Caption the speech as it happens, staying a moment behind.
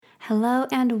Hello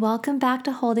and welcome back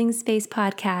to Holding Space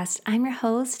Podcast. I'm your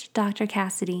host, Dr.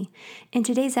 Cassidy. In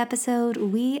today's episode,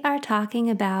 we are talking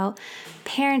about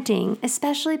parenting,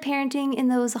 especially parenting in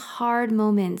those hard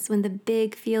moments when the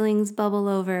big feelings bubble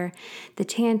over, the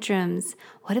tantrums.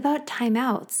 What about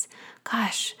timeouts?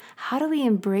 Gosh, how do we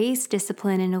embrace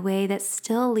discipline in a way that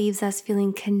still leaves us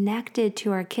feeling connected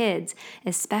to our kids,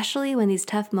 especially when these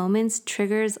tough moments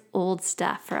triggers old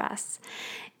stuff for us?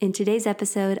 In today's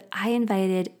episode, I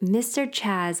invited Mr.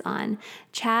 Chaz on.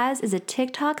 Chaz is a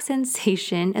TikTok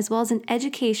sensation as well as an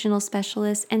educational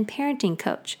specialist and parenting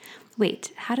coach.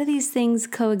 Wait, how do these things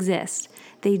coexist?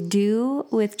 They do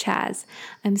with Chaz.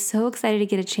 I'm so excited to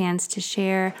get a chance to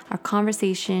share our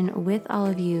conversation with all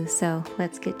of you, so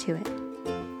let's get to it.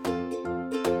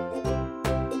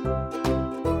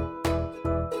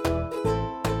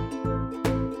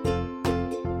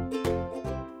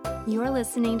 You're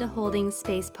listening to Holding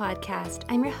Space Podcast.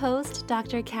 I'm your host,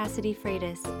 Dr. Cassidy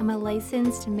Freitas. I'm a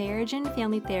licensed marriage and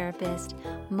family therapist,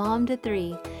 mom to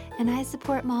 3, and I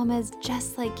support mamas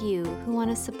just like you who want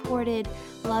a supported,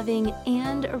 loving,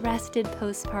 and rested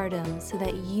postpartum so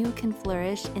that you can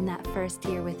flourish in that first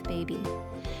year with baby.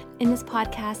 In this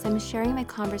podcast, I'm sharing my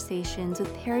conversations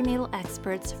with perinatal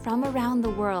experts from around the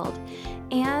world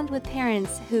and with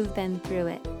parents who've been through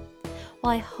it.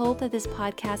 While I hope that this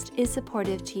podcast is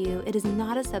supportive to you, it is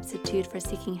not a substitute for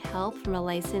seeking help from a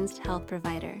licensed health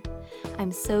provider.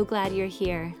 I'm so glad you're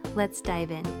here. Let's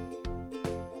dive in.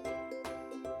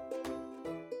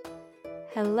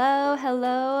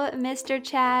 Hello, Mr.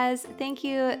 Chaz. Thank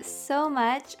you so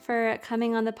much for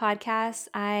coming on the podcast.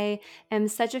 I am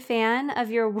such a fan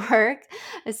of your work,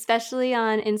 especially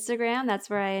on Instagram. That's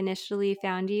where I initially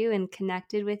found you and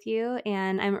connected with you.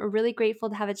 And I'm really grateful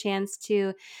to have a chance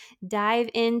to dive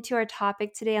into our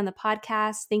topic today on the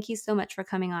podcast. Thank you so much for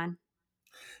coming on.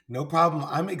 No problem.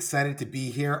 I'm excited to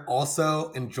be here.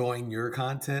 Also enjoying your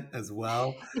content as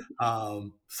well.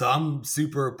 So I'm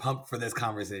super pumped for this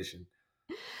conversation.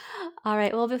 All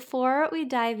right. Well, before we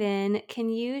dive in, can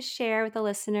you share with the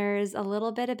listeners a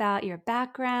little bit about your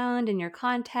background and your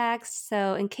context?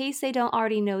 So in case they don't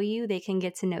already know you, they can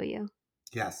get to know you.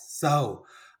 Yes.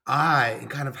 And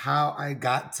kind of how I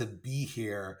got to be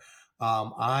here.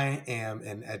 I am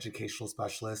an educational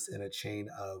specialist in a chain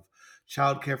of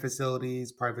childcare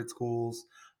facilities, private schools,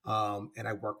 and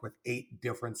I work with 8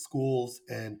 different schools.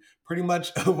 And pretty much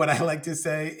what I like to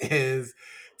say is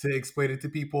to explain it to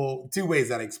people 2 ways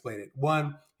that I explain it.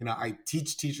 One, I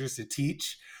teach teachers to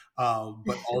teach,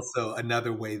 but also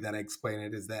another way that I explain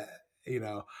it is that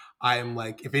I'm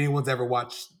like, if anyone's ever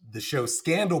watched the show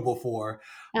Scandal before,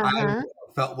 I Uh-huh.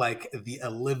 felt like the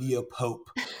Olivia Pope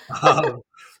of,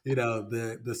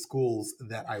 the schools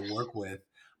that I work with.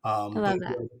 I love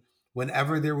that.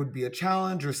 Whenever there would be a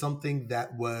challenge or something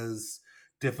that was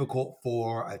difficult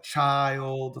for a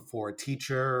child, for a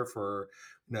teacher, for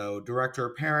director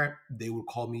or parent, they would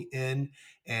call me in,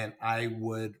 and I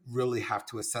would really have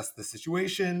to assess the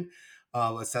situation,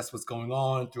 assess what's going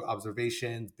on through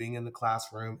observations, being in the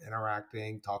classroom,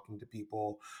 interacting, talking to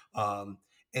people,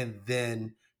 and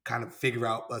then kind of figure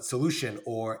out a solution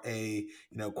or a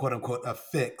quote unquote a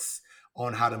fix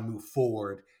on how to move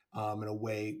forward, in a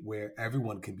way where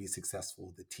everyone can be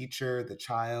successful: the teacher, the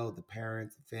child, the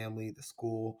parents, the family, the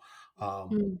school.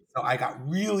 Mm. So I got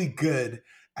really good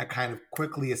at kind of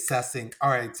quickly assessing, all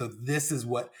right, so this is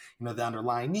what the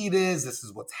underlying need is, this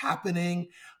is what's happening,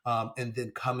 and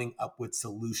then coming up with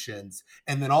solutions,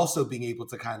 and then also being able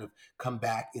to kind of come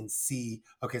back and see,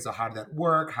 okay, so how did that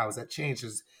work, how has that changed,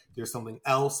 is there something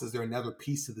else, is there another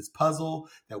piece to this puzzle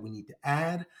that we need to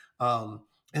add?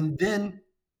 And then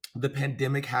the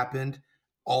pandemic happened.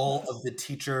 All of the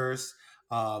teachers,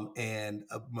 and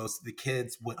most of the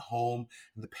kids went home,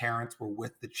 and the parents were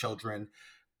with the children,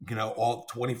 all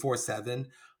 24/7.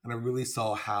 And I really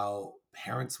saw how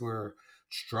parents were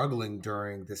struggling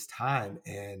during this time.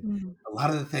 And Mm. a lot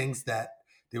of the things that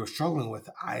they were struggling with,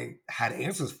 I had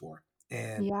answers for.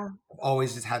 And Yeah. I've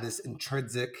always just had this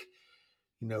intrinsic,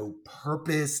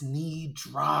 purpose, need,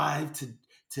 drive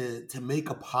to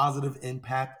make a positive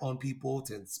impact on people,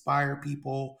 to inspire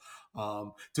people,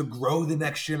 to grow the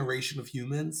next generation of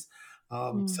humans.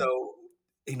 Mm. So,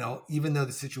 even though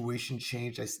the situation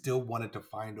changed, I still wanted to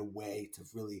find a way to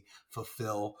really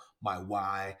fulfill my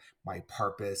why, my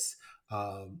purpose.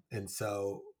 And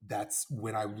so that's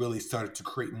when I really started to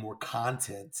create more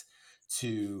content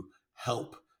to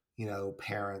help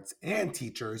parents and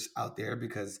teachers out there,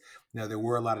 because there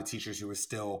were a lot of teachers who were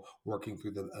still working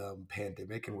through the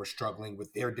pandemic and were struggling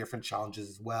with their different challenges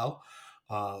as well.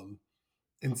 Um,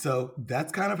 and so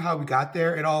that's kind of how we got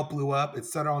there. It all blew up. It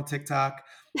started on TikTok.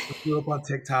 It blew up on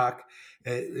TikTok.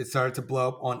 it started to blow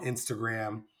up on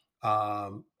Instagram.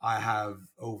 I have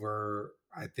over,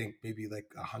 I think maybe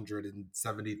like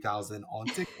 170,000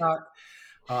 on TikTok,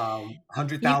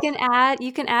 100,000.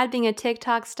 You can add being a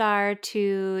TikTok star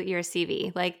to your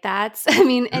CV. Like that's I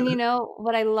mean, and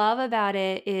what I love about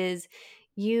it is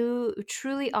you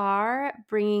truly are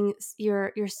bringing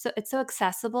you're so it's so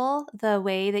accessible the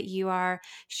way that you are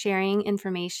sharing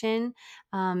information,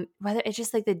 whether it's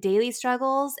just like the daily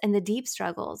struggles and the deep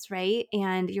struggles, right?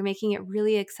 And you're making it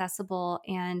really accessible,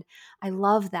 and I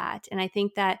love that. And I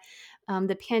think that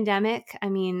the pandemic, I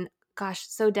mean, gosh,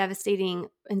 so devastating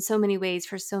in so many ways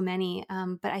for so many.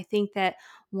 But I think that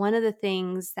one of the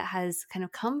things that has kind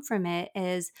of come from it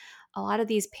is a lot of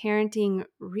these parenting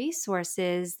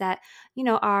resources that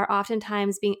are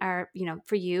oftentimes being are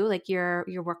for you, like your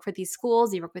work with these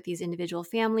schools, you work with these individual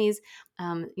families,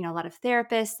 a lot of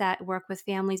therapists that work with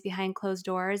families behind closed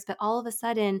doors, but all of a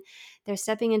sudden they're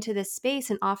stepping into this space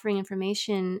and offering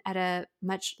information at a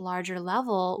much larger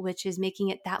level, which is making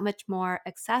it that much more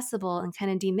accessible and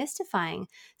kind of demystifying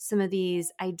some of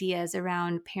these ideas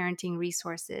around parenting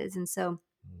resources. And so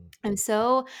I'm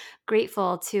so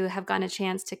grateful to have gotten a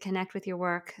chance to connect with your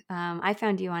work. I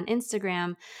found you on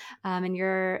Instagram, and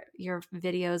your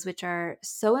videos, which are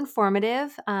so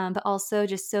informative, but also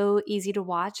just so easy to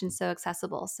watch and so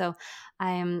accessible. So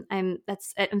I'm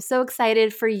so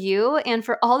excited for you and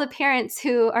for all the parents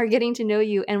who are getting to know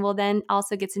you and will then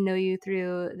also get to know you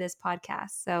through this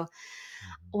podcast. So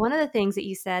one of the things that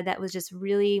you said that was just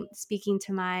really speaking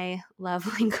to my love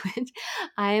language.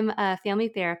 I'm a family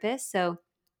therapist, so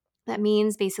that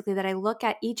means basically that I look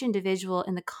at each individual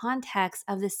in the context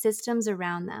of the systems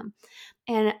around them.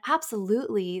 And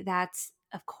absolutely, that's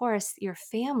of course your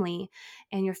family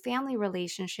and your family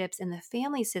relationships and the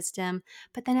family system.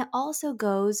 But then it also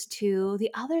goes to the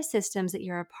other systems that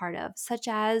you're a part of, such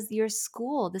as your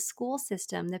school, the school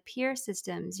system, the peer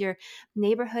systems, your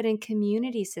neighborhood and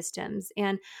community systems.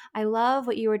 And I love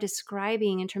what you were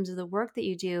describing in terms of the work that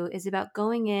you do is about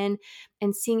going in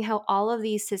and seeing how all of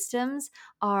these systems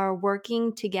are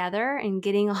working together and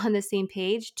getting on the same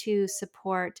page to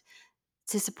support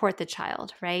the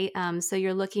child, right? So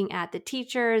you're looking at the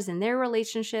teachers and their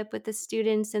relationship with the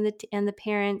students and the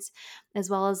parents, as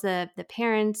well as the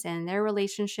parents and their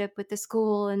relationship with the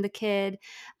school and the kid.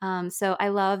 So I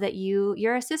love that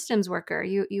you're a systems worker.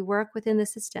 You work within the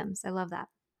systems. I love that.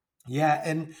 Yeah,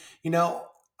 and you know,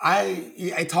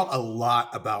 I talk a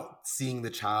lot about seeing the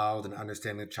child and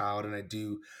understanding the child, and I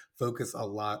do focus a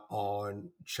lot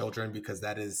on children because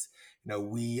that is,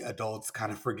 we adults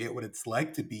kind of forget what it's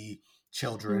like to be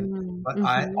children. But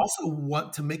I Mm-hmm. also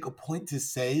want to make a point to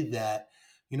say that,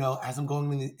 as I'm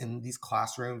going in these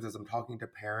classrooms, as I'm talking to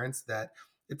parents, that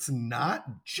it's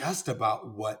not just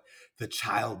about what the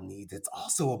child needs; it's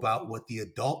also about what the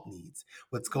adult needs,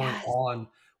 what's going Yes. on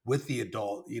with the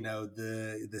adult,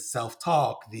 the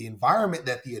self-talk, the environment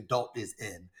that the adult is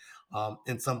in,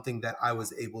 and something that I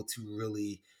was able to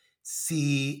really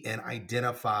see and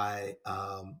identify,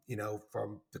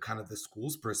 from the kind of the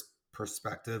school's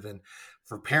perspective, and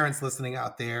for parents listening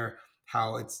out there,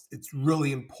 how it's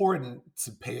really important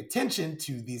to pay attention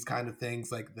to these kind of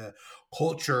things, like the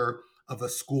culture of a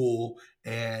school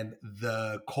and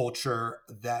the culture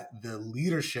that the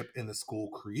leadership in the school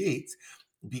creates,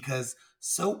 because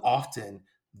so often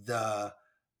the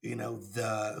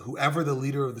the whoever the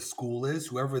leader of the school is,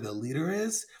 whoever the leader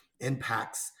is,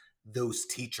 impacts those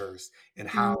teachers and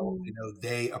how Mm,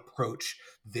 they approach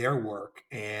their work,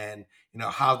 and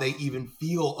how they even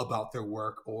feel about their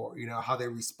work, or how they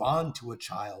respond to a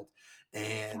child.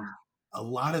 And yeah. a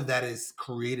lot of that is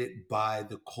created by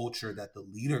the culture that the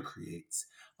leader creates,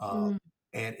 um, Mm,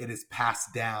 and it is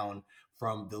passed down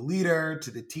from the leader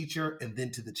to the teacher and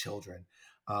then to the children.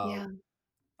 um, yeah.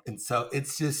 and so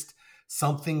it's just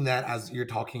something that, as you're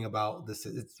talking about this,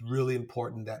 it's really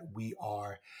important that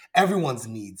everyone's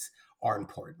needs are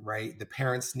important, right? The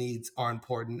parents' needs are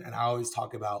important. And I always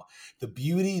talk about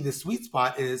the sweet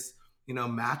spot is,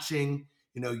 matching,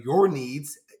 your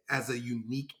needs as a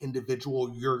unique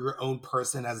individual, you're your own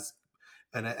person, as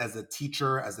a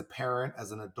teacher, as a parent,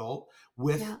 as an adult,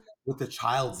 with Yeah. what the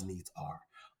child's needs are.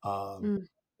 Um, Mm,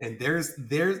 and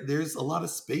there's a lot of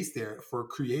space there for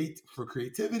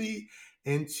creativity,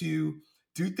 and to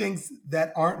do things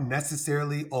that aren't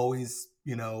necessarily always,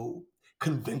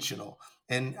 conventional.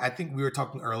 And I think we were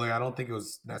talking earlier. I don't think it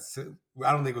was necessary.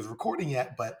 I don't think it was recording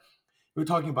yet, but we were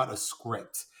talking about a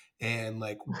script, and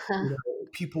like,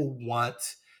 people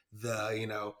want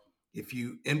the, if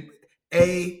you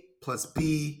A plus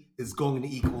B is going to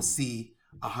equal C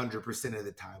 100% of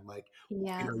the time. Like,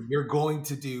 yeah. you're going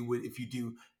to do if you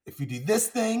do this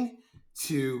thing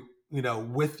to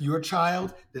with your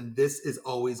child, then this is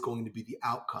always going to be the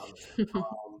outcome.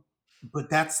 Um, but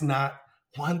that's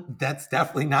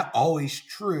definitely not always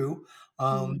true.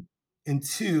 Mm, And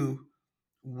two,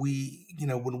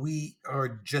 when we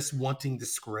are just wanting the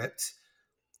script,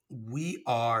 we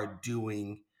are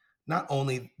doing not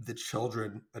only the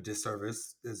children a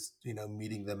disservice, is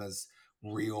meeting them as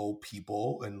real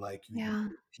people and like yeah.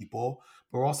 people,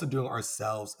 but we're also doing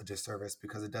ourselves a disservice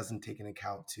because it doesn't take into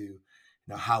account to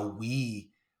how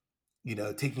we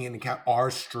taking into account our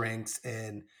strengths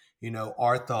and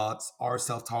our thoughts, our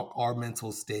self-talk, our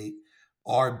mental state,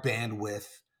 our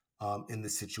bandwidth in the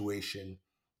situation,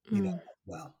 Mm.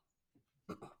 well.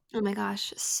 Oh my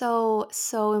gosh, so,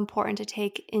 so important to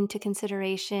take into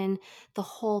consideration the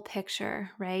whole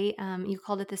picture, right? You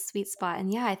called it the sweet spot.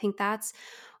 And yeah, I think that's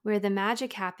where the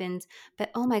magic happens. But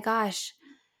oh my gosh,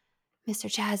 Mr.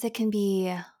 Chaz, it can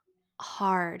be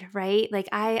hard, right? Like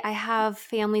I have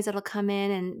families that'll come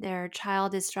in and their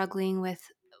child is struggling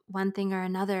with one thing or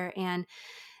another, and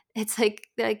it's like,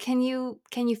 can you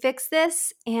fix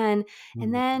this? And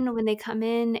Mhm. then when they come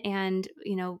in and,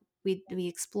 we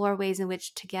explore ways in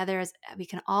which together as we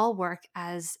can all work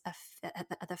as at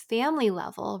the family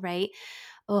level, right?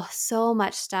 Oh, so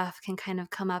much stuff can kind of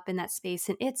come up in that space,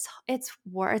 and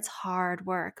it's hard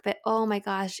work, but oh my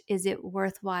gosh, is it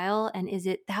worthwhile, and is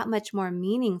it that much more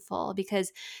meaningful?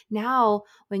 Because now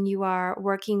when you are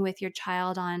working with your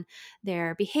child on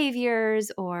their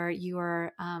behaviors, or you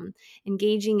are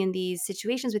engaging in these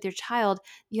situations with your child,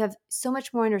 you have so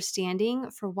much more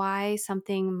understanding for why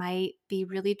something might be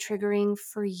really triggering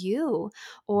for you,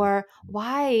 or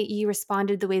why you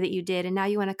responded the way that you did, and now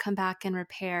you want to come back and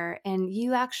repair, and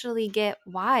you actually get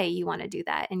why you want to do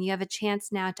that, and you have a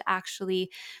chance now to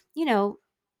actually, you know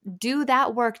do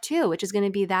that work too, which is going to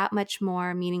be that much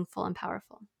more meaningful and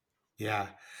powerful. Yeah.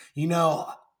 You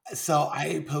know, so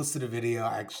I posted a video,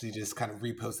 I actually just kind of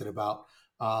reposted about,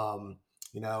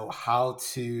 how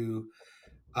to,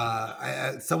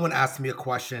 someone asked me a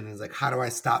question. It's like, how do I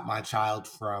stop my child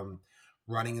from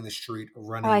running in the street,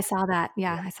 Oh, I running? saw that.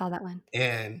 Yeah, I saw that one.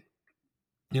 And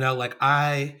like when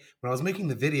I was making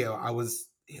the video, I was,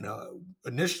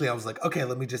 initially I was like, okay,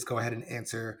 let me just go ahead and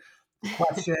answer the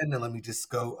question and let me just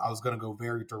go. I was going to go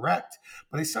very direct,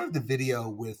 but I started the video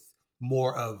with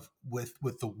more of with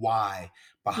the why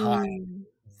behind Mm,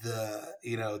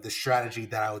 the strategy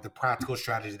the practical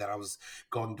strategy that I was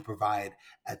going to provide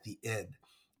at the end.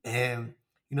 And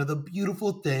the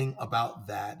beautiful thing about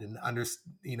that, and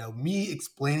me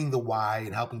explaining the why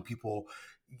and helping people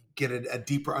get a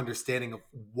deeper understanding of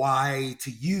why to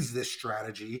use this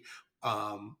strategy,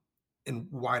 and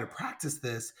why to practice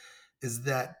this, is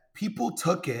that people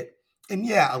took it. And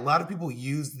yeah, a lot of people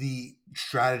use the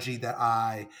strategy that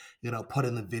I put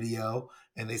in the video,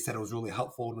 and they said it was really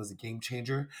helpful and was a game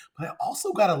changer. But I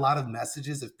also got a lot of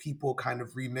messages of people kind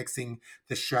of remixing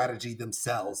the strategy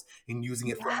themselves and using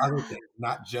it for other yeah. things,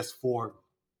 not just for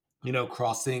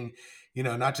crossing,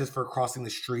 not just for crossing the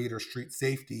street or street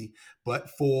safety, but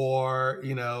for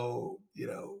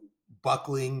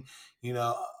buckling,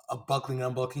 buckling and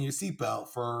unbuckling your seatbelt,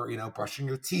 for brushing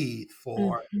your teeth,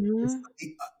 for Mhm.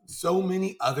 so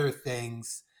many other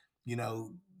things,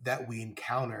 that we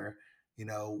encounter,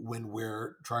 when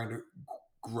we're trying to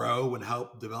grow and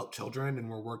help develop children, and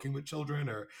we're working with children,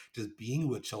 or just being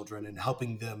with children and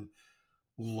helping them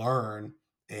learn,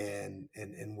 and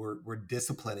we're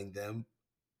disciplining them.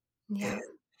 And Yeah.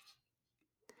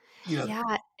 you know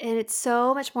Yeah, and it's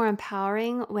so much more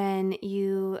empowering when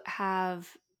you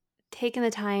have taken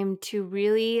the time to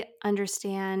really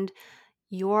understand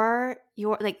your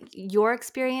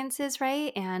experiences,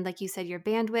 right? And like you said, your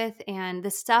bandwidth and the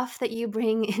stuff that you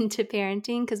bring into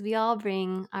parenting, because we all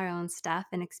bring our own stuff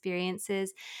and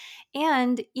experiences,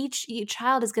 and each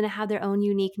child is going to have their own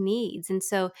unique needs. And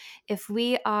so if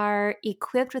we are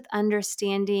equipped with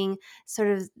understanding sort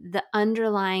of the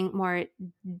underlying more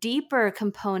deeper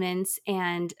components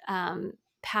and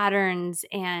patterns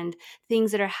and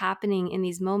things that are happening in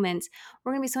these moments,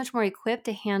 we're going to be so much more equipped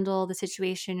to handle the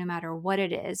situation no matter what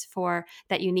it is, for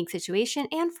that unique situation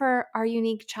and for our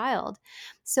unique child.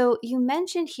 So you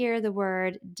mentioned here the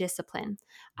word discipline.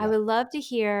 I yeah, would love to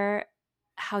hear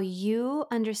how you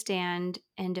understand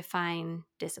and define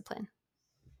discipline.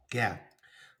 yeah.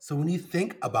 So when you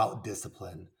think about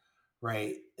discipline,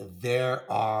 right,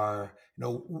 there are,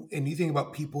 and you think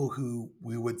about people who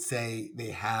we would say they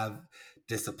have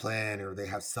discipline or they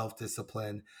have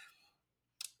self-discipline,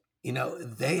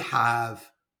 they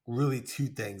have really two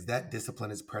things. That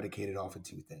discipline is predicated off of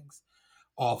two things: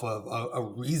 off of a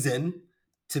reason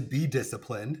to be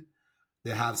disciplined.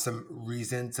 They have some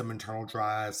reason, some internal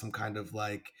drive, some kind of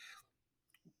like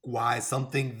why,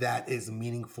 something that is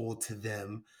meaningful to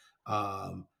them.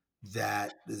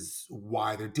 That is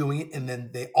why they're doing it. And then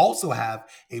they also have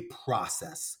a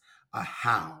process, a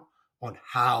how, on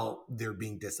how they're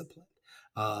being disciplined.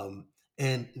 Um,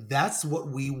 and that's what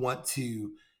we want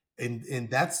to, and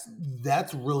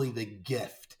that's really the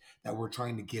gift that we're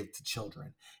trying to give to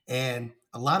children. And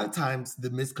a lot of times the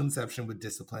misconception with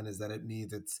discipline is that it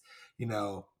means it's, you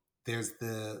know, there's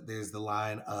the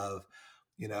line of,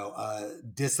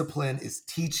 discipline is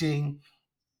teaching,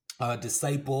 a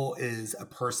disciple is a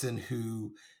person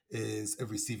who is a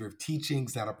receiver of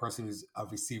teachings, not a person who's a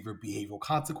receiver of behavioral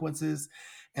consequences.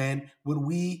 And when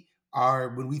we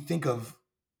think of,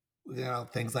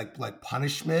 things like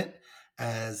punishment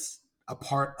as a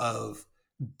part of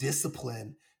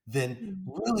discipline, then Mm.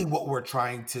 really what we're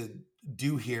trying to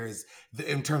do here is,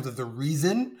 in terms of the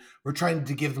reason, we're trying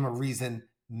to give them a reason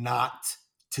not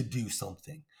to do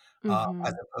something, as Mm-hmm.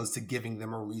 opposed to giving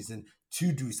them a reason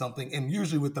to do something. And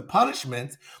usually with the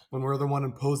punishment, when we're the one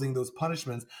imposing those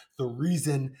punishments, the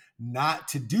reason not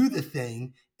to do the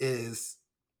thing is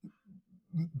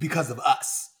because of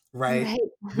us, right? Right.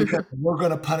 Because we're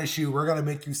going to punish you, we're going to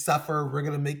make you suffer, we're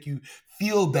going to make you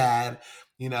feel bad,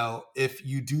 if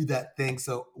you do that thing.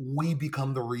 So we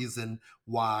become the reason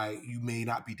why you may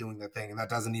not be doing the thing, and that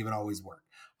doesn't even always work.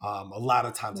 A lot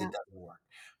of times Yeah. it doesn't work.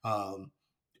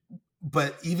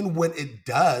 But even when it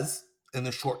does, in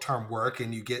the short term work,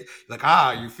 and you get like,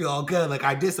 you feel all good, like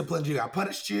I disciplined you, I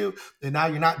punished you, and now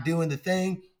you're not doing the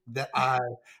thing that I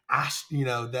asked,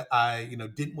 that I,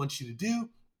 didn't want you to do.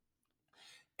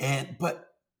 But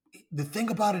the thing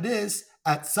about it is,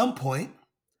 at some point,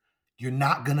 you're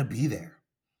not going to be there,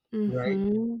 right?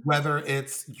 Mm-hmm. Whether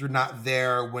it's you're not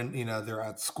there when, they're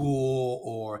at school,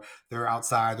 or they're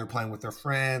outside, they're playing with their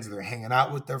friends, or they're hanging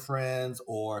out with their friends,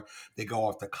 or they go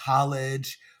off to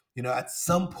college. At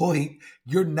some point,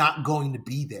 you're not going to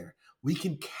be there. We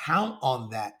can count on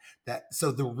that.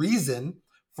 So the reason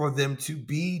for them to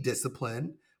be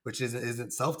disciplined, which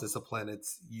isn't self-discipline,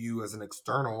 it's you as an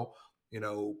external,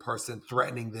 person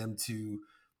threatening them to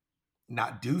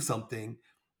not do something,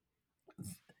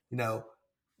 you know,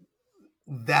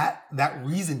 that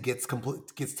reason gets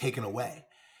taken away.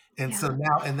 And so Yeah.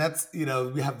 now, and that's,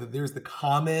 we have there's the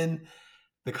common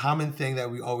thing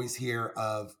that we always hear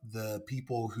of the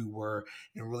people who were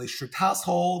in really strict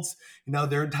households,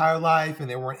 their entire life, and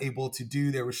they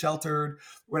were sheltered,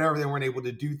 whatever, they weren't able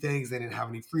to do things, they didn't have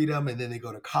any freedom, and then they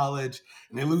go to college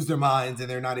and they lose their minds, and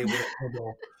they're not able to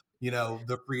handle,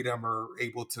 the freedom, or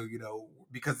able to,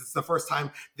 because it's the first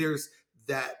time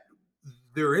that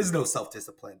there is no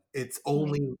self-discipline. It's Right.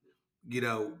 only,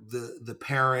 the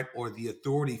parent or the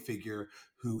authority figure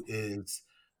who is,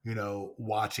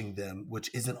 watching them, which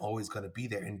isn't always going to be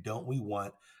there. And don't we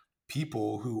want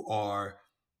people who are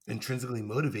intrinsically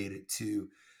motivated to,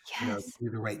 Yes.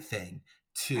 do the right thing,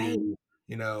 Right.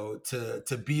 to,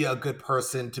 to be a good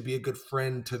person, to be a good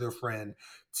friend to their friend,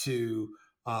 to,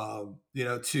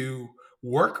 to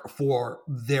work for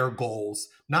their goals,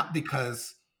 not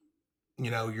because,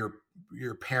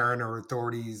 your parent or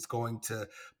authority is going to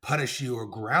punish you or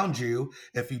ground you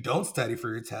if you don't study for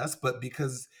your test, but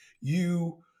because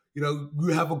you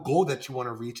have a goal that you want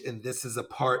to reach, and this is a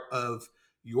part of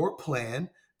your plan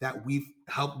that we've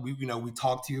helped, we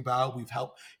talked to you about, we've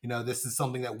helped, this is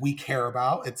something that we care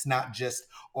about. It's not just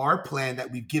our plan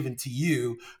that we've given to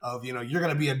you of, you're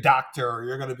going to be a doctor, or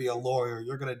you're going to be a lawyer,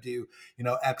 you're going to do,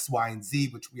 X, Y, and Z,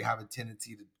 which we have a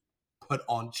tendency to put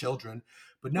on children.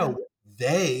 But Yeah. no,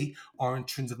 they are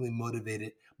intrinsically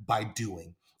motivated by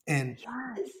doing. And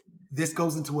Yes. this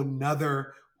goes into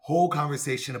another whole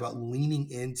conversation about leaning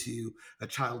into a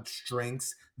child's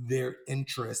strengths, their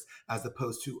interests, as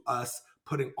opposed to us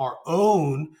putting our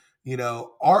own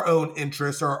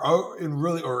interests,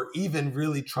 or even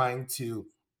really trying to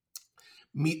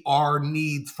meet our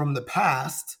needs from the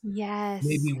past. Yes.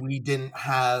 Maybe we didn't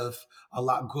have a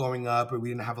lot growing up, or we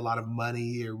didn't have a lot of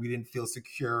money, or we didn't feel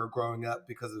secure growing up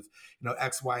because of,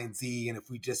 X, Y, and Z. And if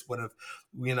we just would have,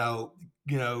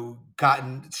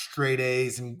 gotten straight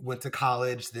A's and went to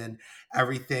college, then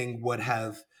everything would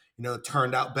have,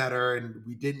 turned out better. And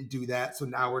we didn't do that. So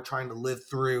now we're trying to live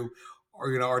through,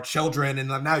 or, our children. And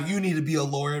now you need to be a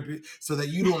lawyer so that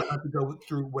you don't have to go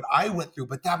through what I went through,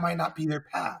 but that might not be their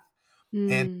path.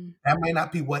 And Mm. that might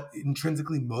not be what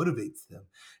intrinsically motivates them.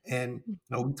 And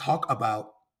we talk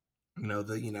about,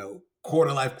 the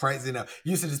quarter life crisis. It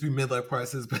used to just be midlife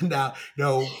crisis, but now,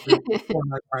 quarter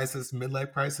life crisis,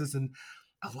 midlife crisis. And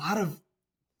a lot of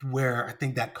where I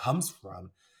think that comes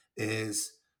from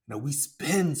is, we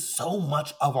spend so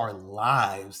much of our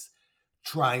lives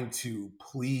trying to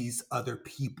please other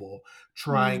people,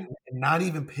 trying Mm, not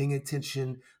even paying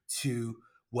attention to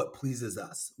what pleases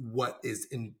us, what is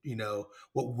in,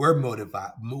 what we're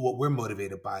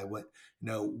motivated by, what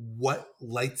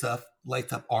lights up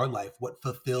our life, what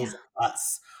fulfills yeah.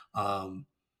 us.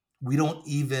 We don't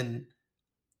even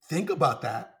think about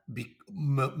that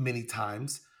many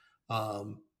times, Yeah.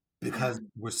 because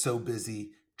we're so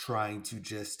busy trying to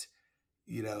just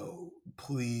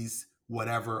please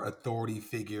whatever authority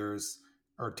figures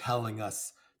are telling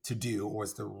us to do or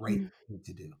is the right Mm. thing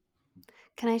to do.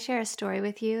 Can I share a story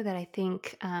with you that I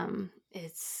think I'm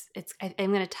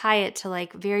going to tie it to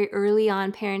like very early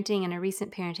on parenting and a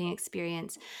recent parenting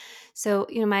experience. So,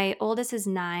 my oldest is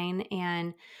 9,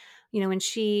 and when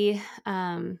she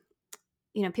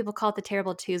people call it the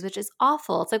terrible twos, which is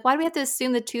awful. It's like, why do we have to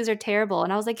assume the twos are terrible?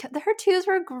 And I was like, her twos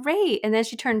were great. And then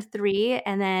she turned 3,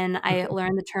 and then I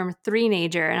learned the term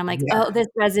three-nager, and I'm like, Yeah. oh, this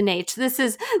resonates. This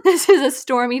is a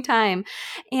stormy time.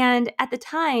 And at the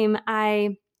time,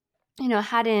 I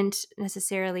hadn't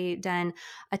necessarily done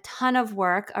a ton of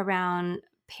work around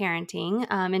parenting,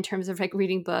 in terms of like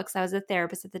reading books. I was a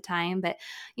therapist at the time, but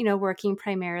working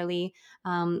primarily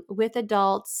with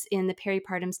adults in the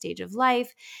peripartum stage of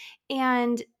life.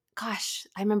 And gosh,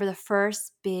 I remember the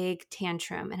first big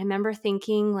tantrum, and I remember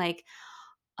thinking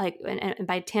and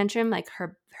by tantrum, like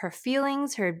her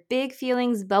feelings, her big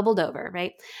feelings bubbled over,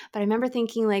 right? But I remember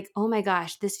thinking like, oh my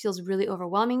gosh, this feels really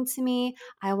overwhelming to me.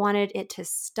 I wanted it to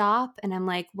stop, and I'm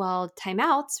like, well,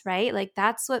 timeouts, right? Like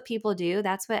that's what people do.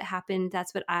 That's what happened.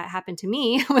 That's what happened to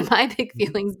me when my big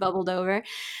feelings bubbled over.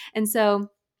 And so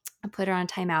I put her on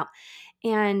timeout.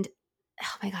 And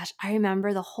oh my gosh, I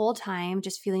remember the whole time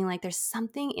just feeling like there's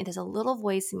a little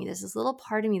voice in me, there's this little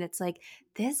part of me that's like,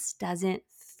 this doesn't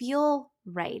feel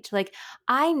right. Like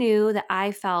I knew that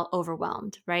I felt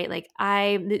overwhelmed, right? Like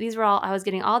these were all, I was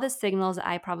getting all the signals that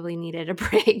I probably needed a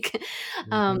break.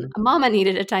 Mhm. Mama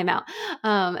needed a timeout,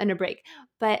 and a break,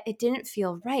 but it didn't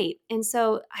feel right. And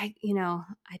so I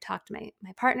talked to my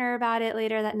partner about it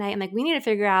later that night. I'm like, we need to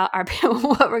figure out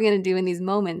what we're going to do in these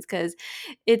moments, because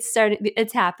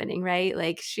it's happening, right?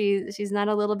 Like she's not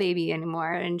a little baby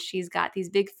anymore, and she's got these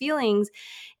big feelings.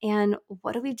 And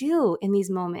what do we do in these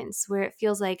moments where it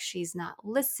feels like she's not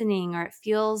listening, or it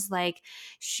feels like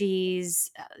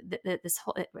she's this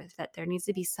whole that there needs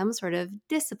to be some sort of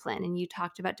discipline? And you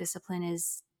talked about discipline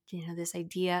as this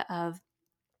idea of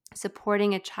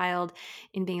supporting a child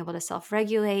in being able to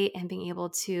self-regulate and being able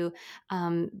to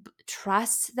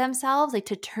trust themselves, like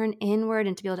to turn inward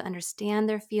and to be able to understand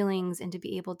their feelings and to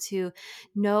be able to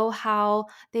know how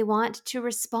they want to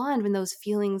respond when those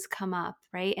feelings come up,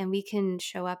 right? And we can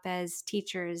show up as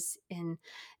teachers and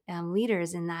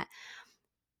leaders in that.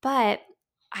 But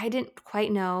I didn't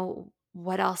quite know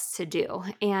what else to do.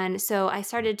 And so I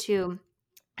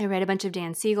read a bunch of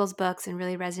Dan Siegel's books and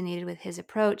really resonated with his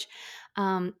approach.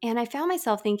 And I found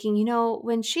myself thinking,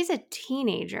 when she's a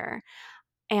teenager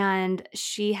and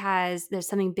there's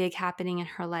something big happening in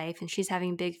her life and she's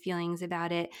having big feelings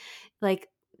about it, like,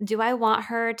 do I want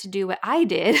her to do what I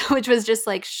did, which was just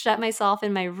like shut myself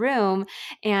in my room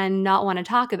and not want to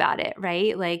talk about it,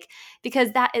 right? Like, because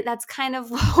that's kind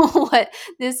of what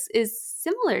this is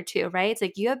similar to, right? It's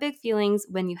like you have big feelings.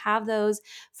 When you have those,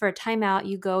 for a timeout,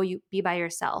 you be by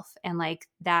yourself, and like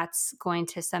that's going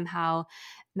to somehow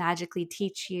magically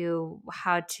teach you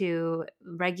how to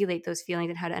regulate those feelings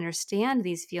and how to understand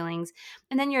these feelings.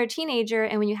 And then you're a teenager,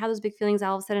 and when you have those big feelings,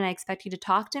 all of a sudden I expect you to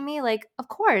talk to me. Like, of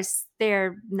course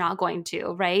they're not going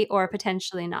to, right? Or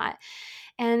potentially not.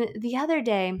 And the other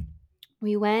day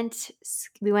we went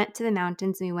to the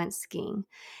mountains and we went skiing.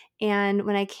 And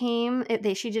when I came,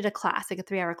 she did a class, like a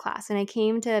 3-hour class, and I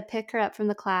came to pick her up from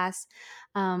the class.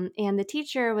 And the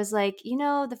teacher was like,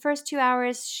 the first 2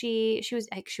 hours, she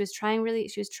was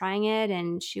trying it,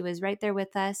 and she was right there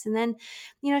with us. And then,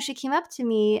 she came up to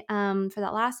me for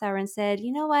that last hour and said,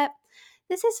 you know what?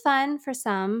 This is fun for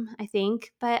some, I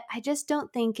think, but I just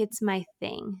don't think it's my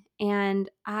thing. And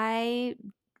I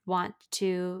want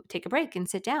to take a break and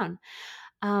sit down.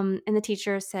 And the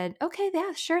teacher said, okay,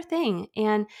 yeah, sure thing.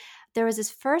 And there was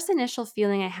this first initial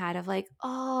feeling I had of like,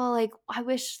 oh, like I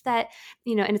wish that,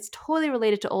 and it's totally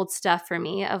related to old stuff for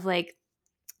me of like,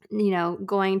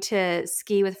 going to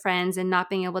ski with friends and not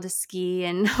being able to ski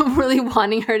and really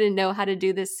wanting her to know how to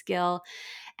do this skill.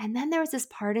 And then there was this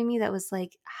part of me that was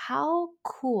like, how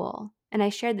cool. And I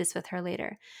shared this with her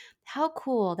later. How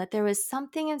cool that there was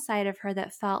something inside of her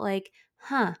that felt like,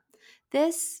 huh,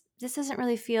 this doesn't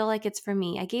really feel like it's for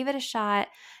me. I gave it a shot,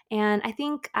 and I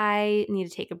think I need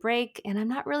to take a break, and I'm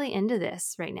not really into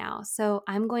this right now. So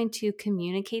I'm going to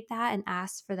communicate that and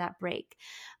ask for that break.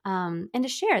 and to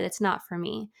share that's not for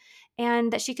me,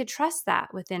 and that she could trust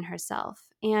that within herself.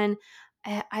 And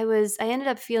I ended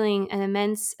up feeling an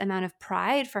immense amount of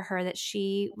pride for her that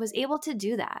she was able to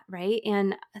do that, right?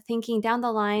 And thinking down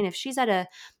the line, if she's at a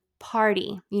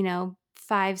party,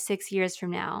 5, 6 years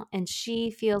from now, and she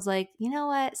feels like, you know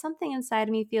what, something inside of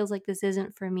me feels like this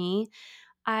isn't for me,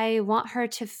 I want her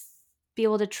to be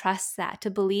able to trust that,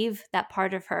 to believe that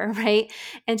part of her, right?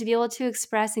 And to be able to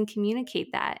express and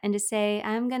communicate that and to say,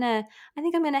 I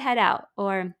think I'm going to head out,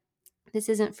 or this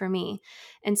isn't for me.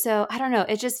 And so I don't know,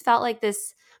 it just felt like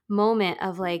this moment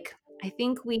of like, I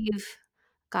think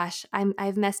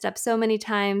I've messed up so many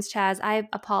times, Chaz. I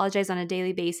apologize on a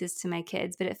daily basis to my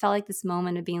kids, but it felt like this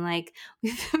moment of being like,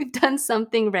 we've done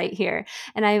something right here.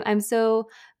 And I'm so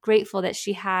grateful that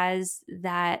she has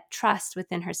that trust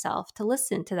within herself to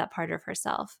listen to that part of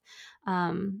herself.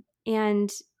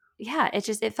 And yeah,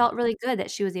 it felt really good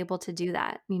that she was able to do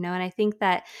that, and I think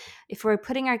that if we're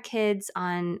putting our kids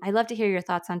on, I'd love to hear your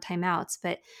thoughts on timeouts,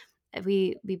 but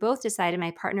we both decided,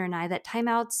 my partner and I, that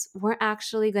timeouts weren't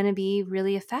actually going to be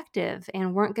really effective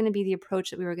and weren't going to be the approach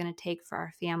that we were going to take for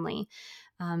our family.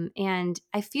 And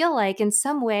I feel like in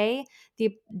some way,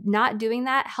 the not doing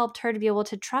that helped her to be able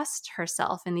to trust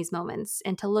herself in these moments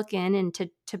and to look in and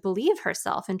to believe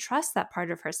herself and trust that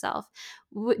part of herself.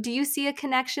 Do you see a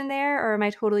connection there, or am I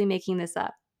totally making this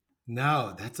up?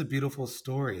 No, that's a beautiful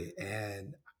story.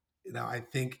 And, I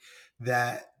think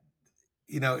that,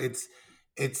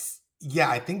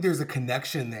 yeah, I think there's a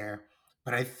connection there,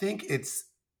 but I think it's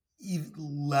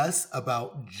less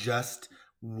about just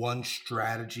one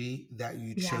strategy that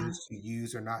you Yeah. chose to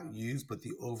use or not use, but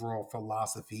the overall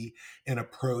philosophy and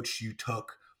approach you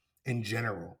took in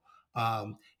general.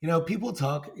 People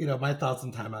talk, my thoughts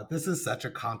on timeout. This is such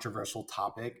a controversial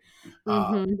topic.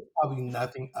 Hmm. Probably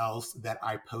nothing else that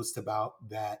I post about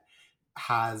that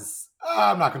has,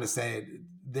 I'm not going to say it.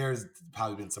 There's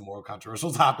probably been some more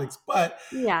controversial topics, but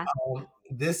Yeah.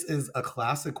 this is a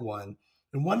classic one.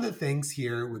 And one of the things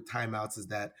here with timeouts is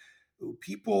that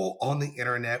people on the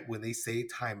internet, when they say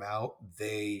timeout,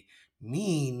 they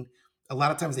mean, a lot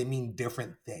of times they mean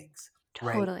different things,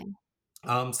 right? Totally.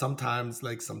 Sometimes,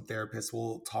 like some therapists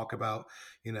will talk about,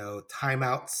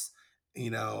 timeouts,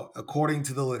 according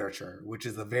to the literature, which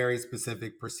is a very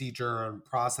specific procedure and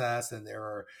process. And there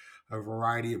are a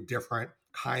variety of different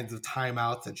kinds of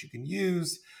timeouts that you can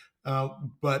use.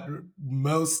 But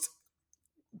most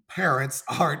parents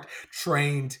aren't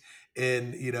trained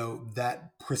in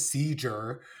that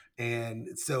procedure,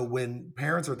 and so when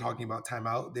parents are talking about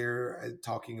timeout, they're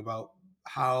talking about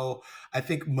how I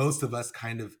think most of us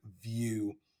kind of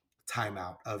view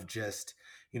timeout of just,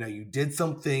 you did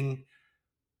something,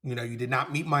 you did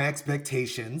not meet my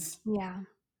expectations, Yeah.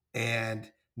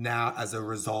 and now as a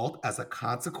result, as a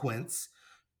consequence,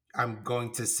 I'm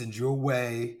going to send you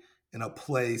away in a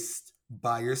place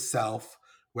by yourself,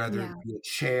 whether Yeah. it be a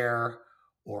chair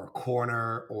or a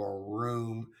corner or a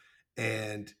room,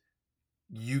 and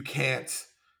you can't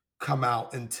come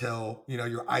out until,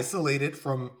 you're isolated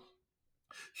from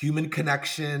human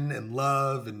connection and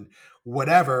love and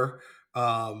whatever,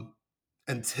 um,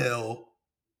 until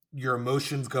your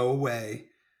emotions go away,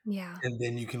 Yeah. and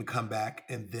then you can come back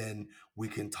and then we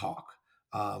can talk.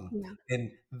 Yeah.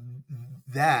 And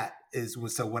that is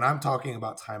so when I'm talking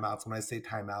about timeouts, when I say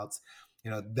timeouts,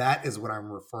 that is what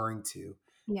I'm referring to.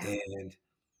 Yeah. And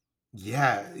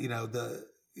yeah, the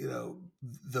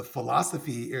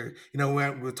philosophy, or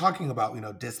when we're talking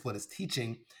about discipline is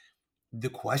teaching, the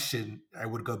question I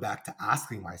would go back to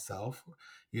asking myself,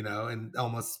 and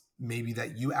almost maybe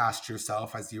that you asked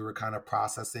yourself as you were kind of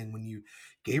processing when you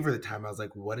gave her the time. I was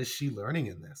like, what is she learning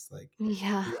in this? Like,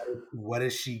 Yeah. what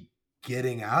is she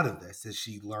getting out of this? Is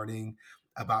she learning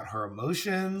about her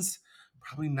emotions?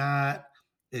 Probably not.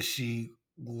 Is she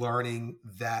learning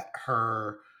that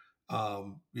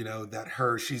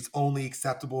she's only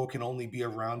acceptable, can only be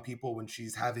around people when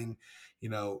she's having,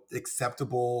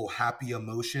 acceptable, happy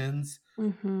emotions?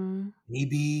 Mhm.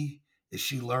 Maybe. Is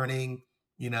she learning,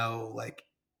 like,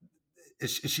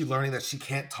 is she learning that she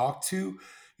can't talk to,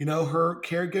 her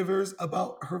caregivers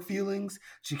about her feelings?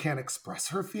 She can't express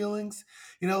her feelings.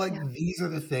 Like, Yeah. these are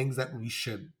the things that we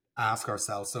should ask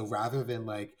ourselves. So rather than,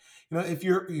 like, if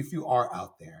you are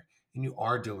out there and you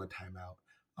are doing timeout,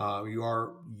 you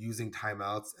are using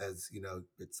timeouts as,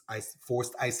 it's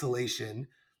forced isolation,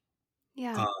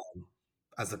 Yeah. um,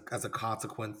 as a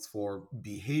consequence for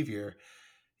behavior.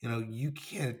 You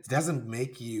can't, it doesn't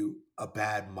make you a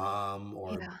bad mom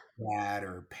or Yeah. dad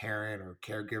or parent or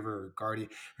caregiver or guardian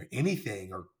or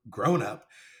anything or grown up.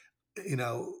 you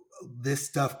know this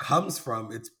stuff comes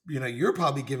from, it's, you're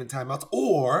probably given timeouts,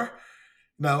 or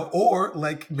No, or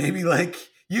like maybe like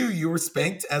you were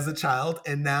spanked as a child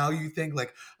and now you think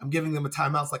like I'm giving them a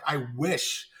timeout. It's like I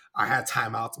wish I had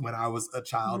timeouts when I was a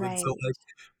child. And so Right. like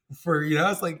for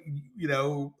it's like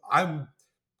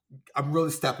I'm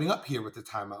really stepping up here with the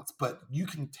timeouts, but you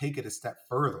can take it a step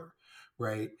further,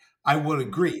 right? I would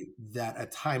agree that a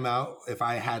timeout, if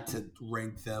I had to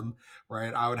rank them,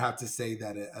 right, I would have to say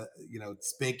that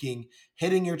spanking,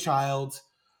 hitting your child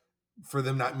for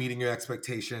them not meeting your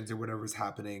expectations or whatever's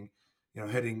happening,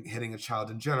 hitting a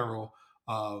child in general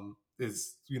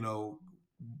is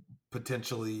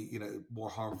potentially more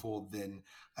harmful than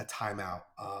a timeout.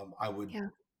 Yeah.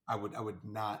 I would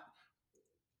not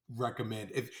recommend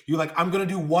if you're like I'm gonna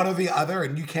do one or the other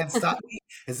and you can't stop me.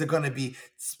 Is it gonna be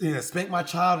spank my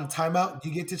child and timeout?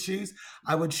 You get to choose.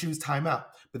 I would choose timeout.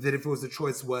 But then if it was the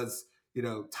choice was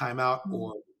timeout Mm.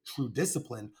 or true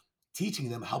discipline, teaching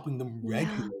them, helping them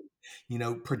Yeah.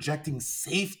 regulate, projecting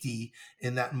safety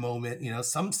in that moment.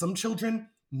 Some children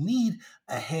need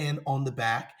a hand on the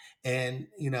back and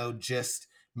just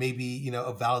maybe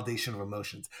a validation of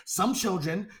emotions. Some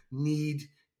children need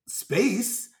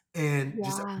space and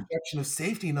just a Yeah. projection of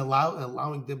safety and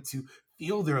allowing them to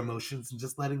feel their emotions and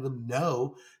just letting them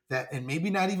know that, and maybe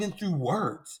not even through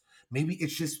words, maybe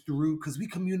it's just through, because we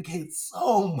communicate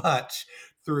so much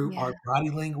through Yeah. our body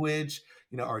language,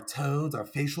 our tones, our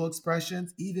facial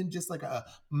expressions, even just like a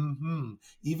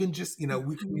even just we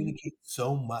Mhm. communicate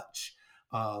so much,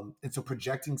 and so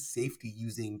projecting safety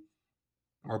using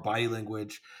our body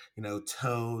language,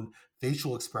 tone,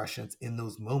 facial expressions in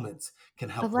those moments can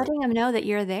Of help letting them know that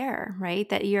you're there, right?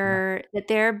 yeah. That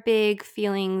their big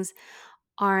feelings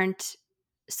aren't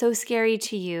so scary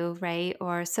to you, right?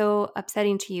 Or so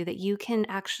upsetting to you that you can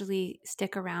actually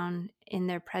stick around in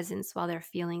their presence while they're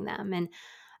feeling them. And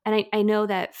I know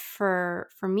that for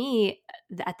me,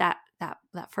 at that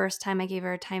first time I gave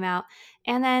her a timeout,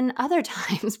 and then other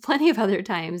times, plenty of other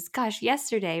times, gosh,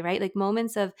 yesterday, right? Like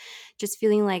moments of just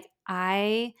feeling like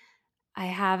I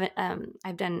haven't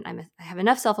I have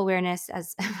enough self-awareness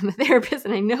as I'm a therapist,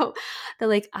 and I know that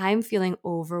like I'm feeling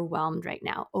overwhelmed right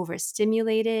now,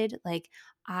 overstimulated. Like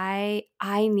I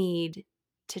need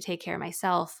to take care of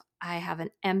myself. I have an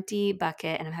empty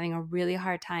bucket and I'm having a really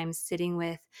hard time sitting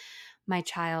with my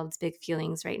child's big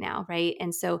feelings right now, right?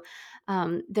 And so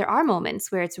there are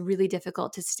moments where it's really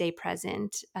difficult to stay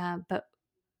present, but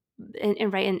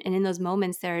and right, and in those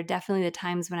moments, there are definitely the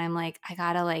times when I'm like, I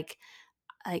gotta like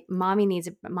mommy needs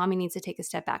to take a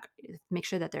step back, make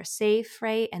sure that they're safe,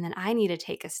 right? And then I need to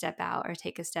take a step out or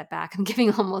take a step back. I'm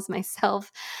giving almost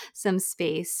myself some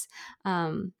space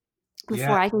Yeah.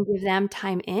 before I can give them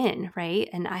time in, right?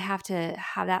 And I have to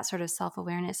have that sort of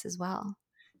self-awareness as well.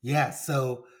 Yeah.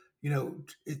 So,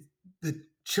 the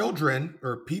children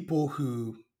or people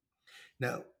who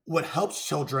now, what helps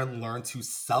children learn to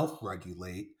self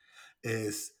regulate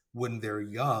is when they're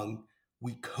young,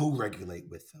 we co regulate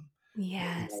with them. You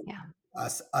Yes, know, yeah.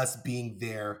 us being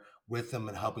there with them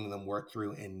and helping them work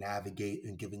through and navigate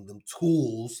and giving them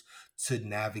tools to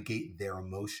navigate their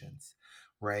emotions,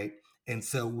 right? And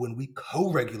so when we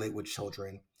co-regulate with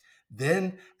children,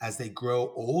 then as they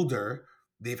grow older,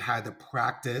 they've had the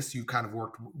practice, you kind of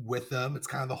worked with them. It's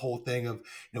kind of the whole thing of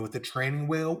with the training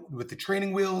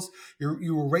wheels,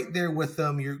 you were right there with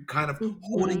them, you're kind of Mhm.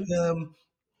 holding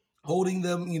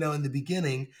them, in the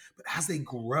beginning, but as they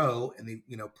grow and they,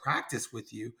 practice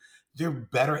with you, they're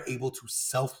better able to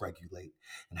self-regulate.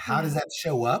 And how Yeah. does that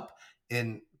show up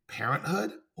in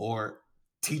parenthood or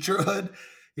teacherhood?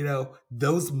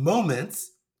 Those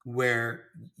moments where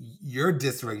you're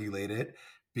dysregulated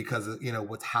because of,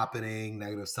 what's happening,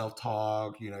 negative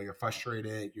self-talk, you're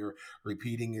frustrated, you're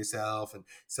repeating yourself. And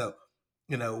so,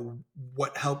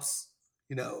 what helps,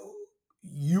 you know,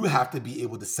 you have to be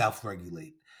able to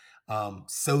self-regulate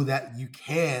so that you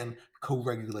can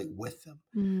co-regulate with them.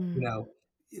 You Mm. know,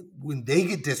 when they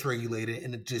get dysregulated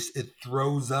and it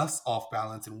throws us off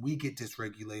balance, and we get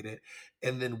dysregulated,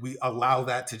 and then we allow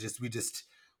that to just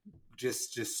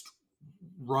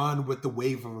run with the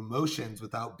wave of emotions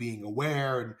without being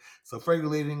aware and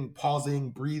self-regulating,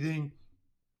 pausing, breathing,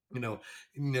 you know,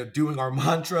 doing our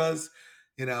mantras,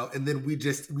 and then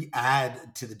we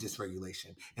add to the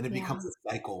dysregulation and it Yeah. becomes a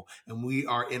cycle and we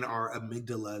are in our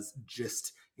amygdalas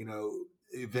just,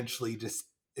 eventually just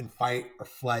in fight or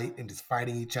flight and just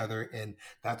fighting each other. And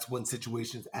that's when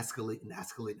situations escalate and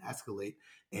escalate and escalate.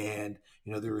 And,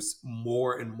 there's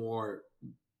more and more,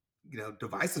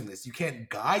 divisiveness. You can't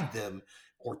guide them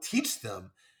or teach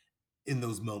them in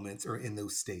those moments or in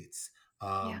those states.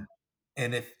 Yeah.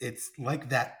 And if it's like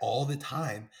that all the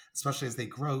time, especially as they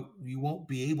grow, you won't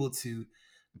be able to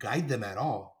guide them at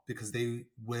all because they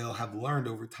will have learned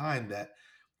over time that,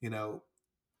 you know,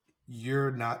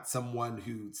 you're not someone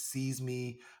who sees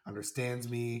me, understands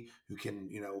me, who can,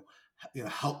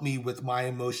 help me with my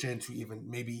emotions, who even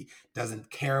maybe doesn't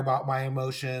care about my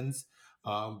emotions.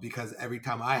 Because every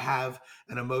time I have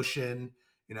an emotion,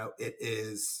 it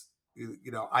is, you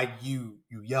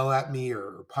yell at me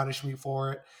or punish me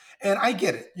for it. And I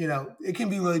get it. It can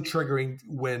be really triggering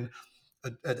when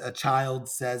a child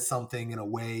says something in a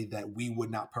way that we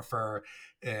would not prefer.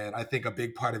 And I think a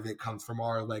big part of it comes from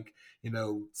our, like,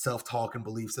 self-talk and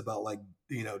beliefs about, like,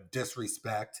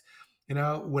 disrespect.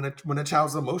 When a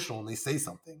child's emotional and they say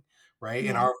something, right?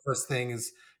 And Yeah. our first thing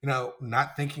is,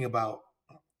 not thinking about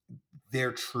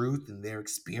their truth and their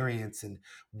experience and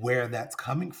where that's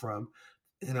coming from.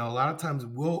 A lot of times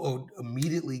we'll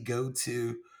immediately go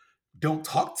to, don't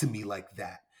talk to me like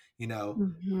that.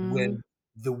 Hmm. When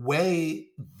the way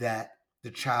that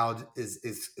the child is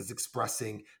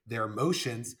expressing their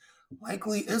emotions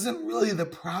likely isn't really the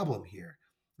problem here.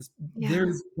 Yeah.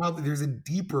 There's a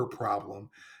deeper problem.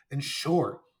 And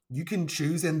sure, you can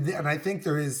choose, and I think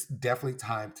there is definitely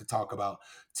time to talk about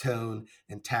tone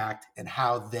and tact and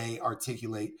how they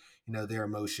articulate, their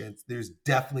emotions. There's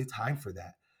definitely time for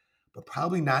that, but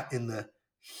probably not in the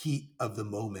heat of the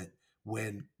moment,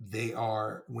 when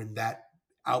that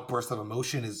outburst of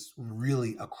emotion is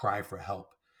really a cry for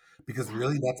help, because Yeah.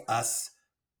 really that's us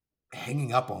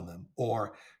hanging up on them.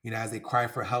 Or, as they cry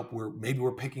for help,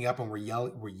 we're picking up and we're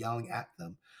yelling at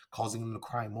them, causing them to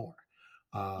cry more.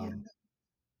 Yeah. um,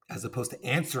 as opposed to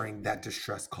answering that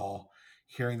distress call,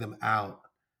 hearing them out,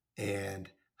 and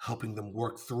helping them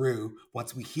work through.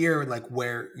 Once we hear, like,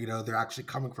 where, they're actually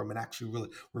coming from, and actually we're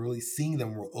really seeing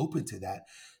them, we're open to that,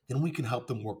 then we can help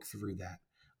them work through that.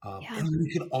 Yeah. And we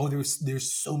can,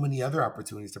 there's so many other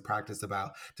opportunities to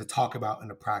talk about and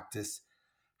to practice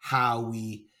how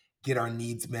we get our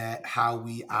needs met, how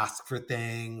we ask for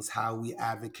things, how we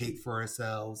advocate for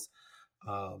ourselves.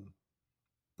 Um,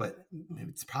 but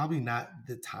it's probably not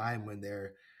the time when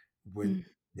Mm.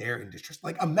 they're in distress.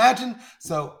 Like, imagine,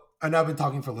 so I know I've been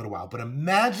talking for a little while, but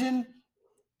imagine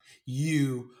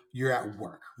you're at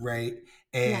work, right?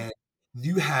 Yeah. And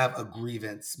you have a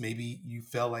grievance. Maybe you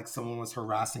felt like someone was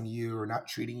harassing you or not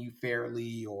treating you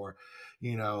fairly, or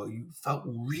you felt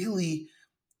really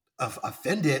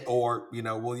offended, or you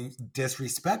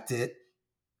disrespected,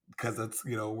 because that's,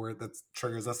 where that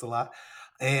triggers us a lot.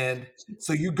 And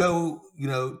so you go,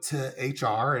 to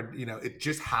HR, and it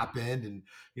just happened, and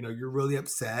you're really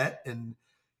upset, and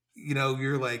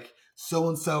you're like, so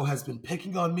and so has been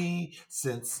picking on me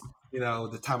since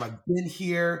the time I've been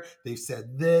here. They've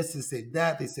said this, they said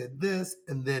that, they said this,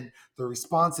 and then the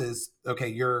response is,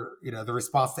 okay, the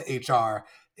response to HR,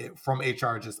 from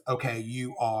HR, just, okay,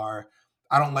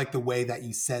 I don't like the way that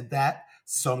you said that,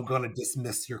 so I'm going to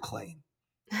dismiss your claim,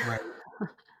 right?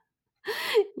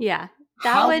 Yeah.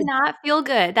 That How would would not feel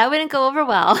good. That wouldn't go over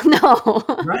well. No.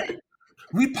 Right?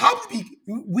 We probably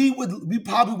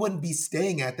wouldn't be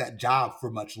staying at that job for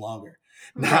much longer.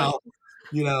 Right.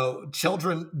 Now,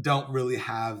 children don't really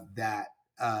have that,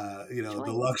 the Choice.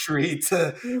 luxury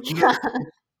to Yeah.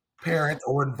 parents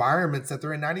or environments that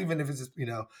they're in, not even if it's just,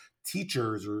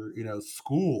 teachers or,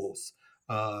 schools.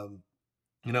 Um,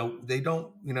 they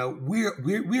don't,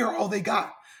 we are all they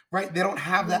got, right? They don't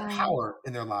have that Yeah. power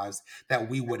in their lives that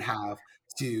we would have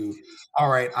to, all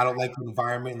right, I don't like the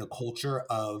environment and the culture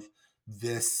of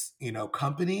this,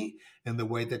 company, and the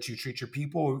way that you treat your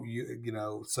people,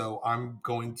 so I'm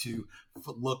going to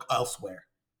look elsewhere.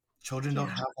 Children don't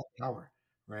Yeah. have that power,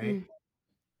 right?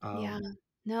 Mm. Yeah. um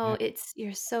No, yeah.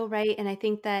 you're so right. And I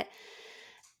think that,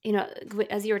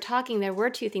 as you were talking, there were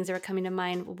two things that were coming to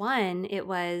mind. One, it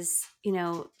was,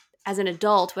 as an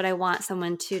adult, would I want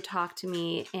someone to talk to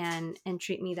me and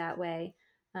treat me that way?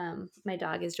 My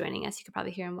dog is joining us. You could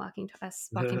probably hear him walking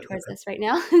towards us right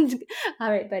now.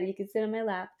 All right, buddy, you can sit on my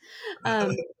lap.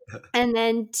 Um, and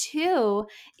then two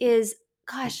is,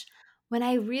 gosh, when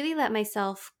I really let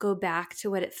myself go back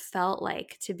to what it felt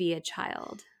like to be a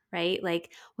child, right?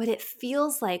 Like what it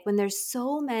feels like when there's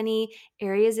so many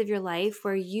areas of your life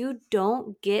where you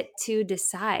don't get to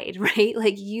decide, right?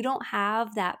 Like you don't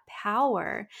have that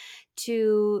power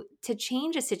to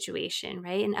change a situation,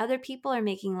 right? And other people are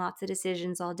making lots of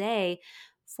decisions all day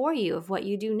for you of what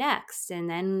you do next, and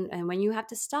when you have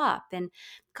to stop. And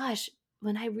gosh,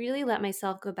 when I really let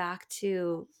myself go back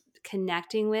to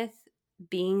connecting with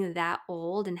being that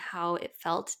old and how it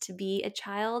felt to be a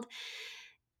child,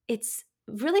 it's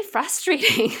really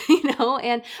frustrating,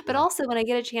 and but Yeah. also when I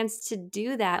get a chance to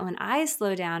do that, when I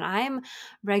slow down, I'm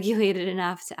regulated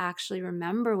enough to actually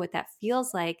remember what that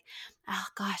feels like. Oh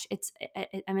gosh,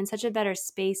 I'm in such a better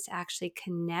space to actually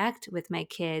connect with my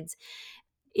kids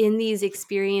in these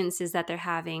experiences that they're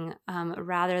having,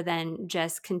 rather than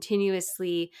just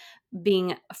continuously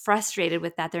being frustrated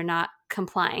with that they're not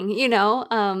complying,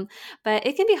 but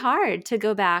it can be hard to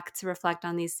go back to reflect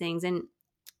on these things. And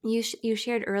you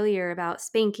shared earlier about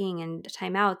spanking and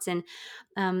timeouts, and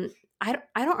um, I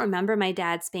don't remember my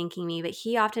dad spanking me, but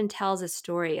he often tells a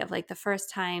story of like the first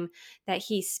time that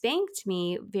he spanked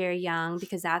me very young,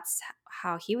 because that's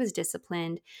how he was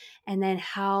disciplined, and then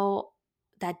how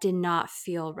that did not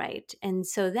feel right. And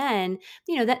so then,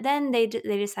 that then they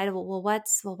decided,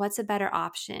 what's a better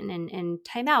option? And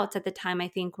timeouts at the time, I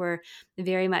think, were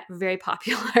very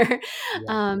popular. Yeah.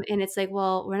 And it's like,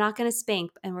 well, we're not going to spank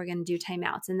and we're going to do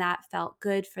timeouts. And that felt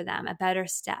good for them, a better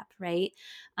step. Right.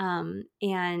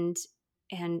 And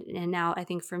now I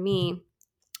think for me,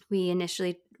 we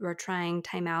initially were trying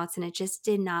timeouts and it just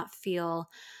did not feel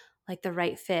like the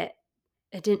right fit.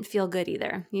 It didn't feel good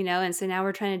either, and so now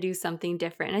we're trying to do something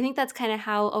different. And I think that's kind of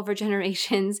how over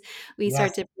generations we start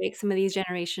Yes. to break some of these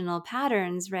generational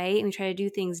patterns, right? And we try to do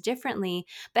things differently,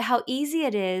 but how easy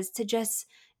it is to just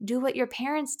do what your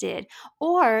parents did,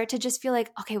 or to just feel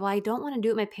like, okay, well, I don't want to do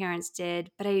what my parents did,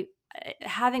 but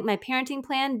having my parenting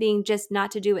plan being just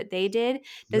not to do what they did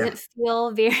Yeah. doesn't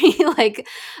feel very like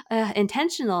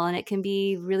intentional. And it can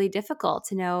be really difficult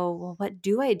to know, well, what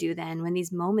do I do then when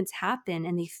these moments happen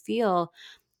and they feel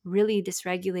really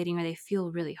dysregulating or they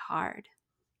feel really hard?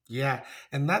 Yeah.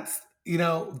 And that's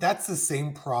the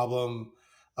same problem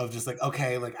of just like,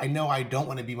 okay, like I know I don't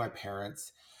want to be my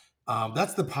parents.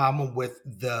 That's the problem with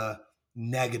the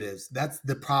negatives. That's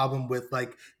the problem with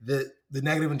like the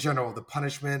negative in general, the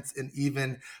punishments, and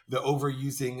even the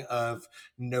overusing of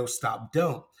no stop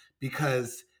don't.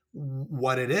 Because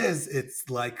what it is, it's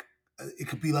like it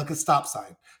could be like a stop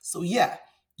sign. So yeah,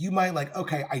 you might like,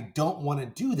 okay, I don't want to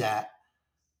do that,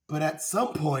 but at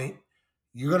some point,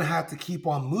 you're going to have to keep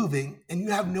on moving and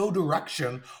you have no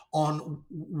direction on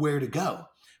where to go.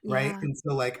 Right. Yeah. And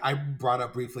so, like, I brought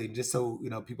up briefly, just so,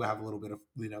 people have a little bit of,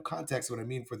 context, what I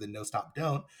mean for the no stop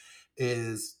don't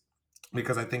is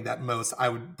because I think that most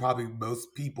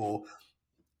people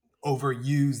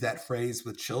overuse that phrase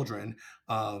with children.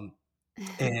 And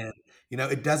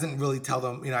it doesn't really tell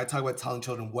them, I talk about telling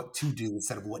children what to do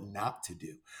instead of what not to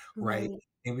do, right? Right.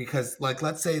 And because, like,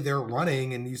 let's say they're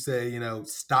running and you say,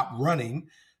 stop running,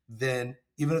 then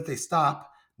even if they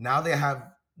stop, now they have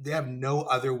no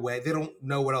other way. They don't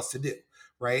know what else to do,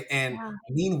 right? And Yeah.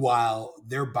 meanwhile,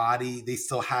 their body, they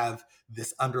still have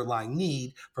this underlying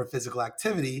need for physical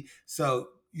activity. So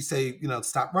you say,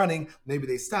 stop running, maybe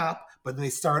they stop, but then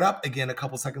they start up again a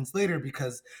couple seconds later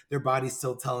because their body's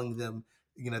still telling them,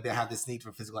 they have this need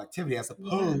for physical activity, as Yeah.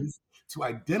 opposed to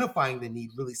identifying the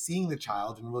need, really seeing the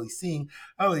child and really seeing,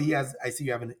 oh, I see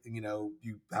you have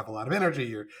you have a lot of energy.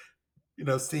 You're,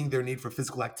 seeing their need for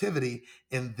physical activity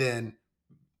and then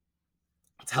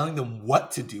telling them what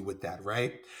to do with that,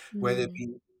 right? Whether it Mm.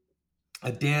 be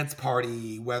a dance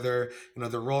party, whether,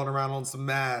 they're rolling around on some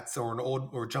mats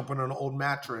or jumping on an old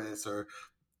mattress or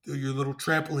your little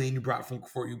trampoline you bought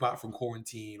from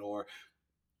quarantine, or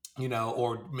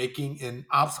making an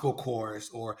obstacle course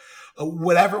or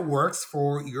whatever works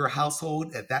for your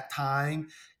household at that time,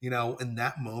 in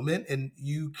that moment. And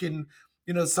you can,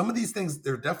 some of these things,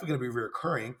 they're definitely going to be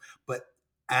reoccurring, but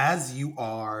as you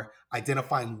are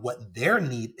identifying what their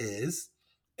need is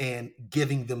and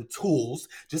giving them tools,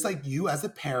 just like you as a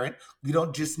parent, you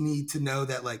don't just need to know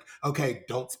that, like, okay,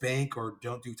 don't spank or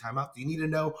don't do timeout. You need to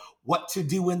know what to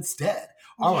do instead.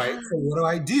 All right, Yeah. so what do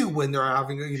I do when they're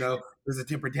having, there's a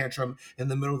temper tantrum in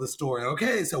the middle of the story?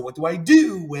 Okay, so what do I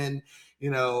do when,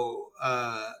 they're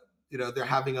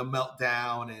having a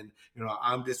meltdown and,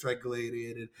 I'm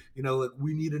dysregulated and, like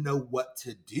we need to know what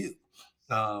to do.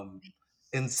 Um,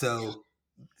 and so,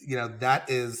 that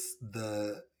is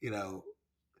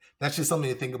that's just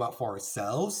something to think about for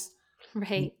ourselves.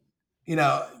 Right.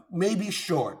 Maybe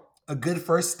sure. A good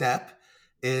first step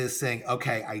is saying,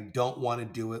 okay, I don't want to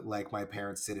do it like my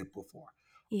parents did it before.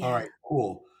 All Yeah. right,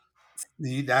 cool.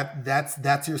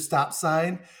 That's your stop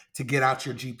sign to get out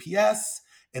your GPS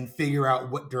and figure out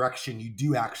what direction you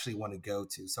do actually want to go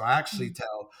to. So I actually Mm.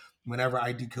 tell whenever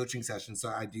I do coaching sessions, so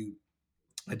I do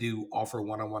offer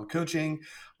one-on-one coaching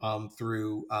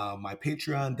through my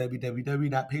Patreon,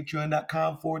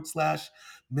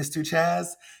 www.patreon.com/Mr. Chaz.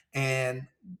 And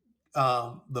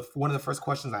the one of the first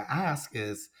questions I ask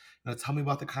is, tell me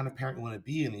about the kind of parent you want to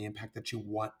be and the impact that you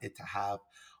want it to have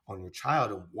on your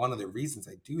child. And one of the reasons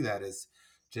I do that is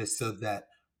just so that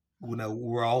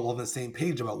we're all on the same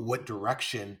page about what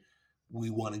direction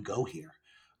we want to go here.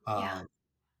 Yeah. Um,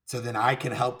 so then I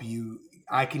can help you.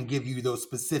 I can give you those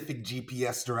specific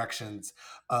GPS directions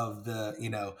of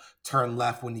turn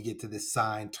left when you get to this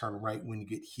sign, turn right when you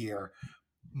get here.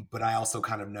 But I also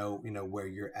kind of know, where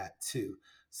you're at too.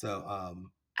 So,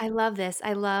 I love this.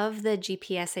 I love the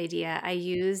GPS idea. I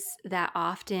use that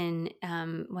often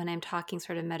when I'm talking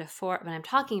when I'm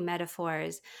talking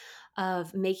metaphors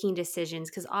of making decisions,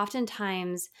 because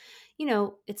oftentimes,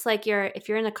 it's like if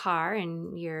you're in a car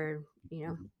and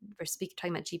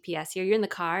talking about GPS here, you're in the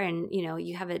car and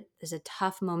there's a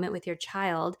tough moment with your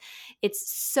child.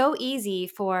 It's so easy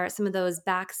for some of those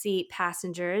backseat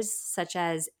passengers, such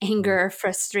as anger,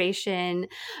 frustration,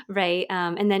 right,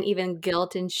 and then even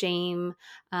guilt and shame,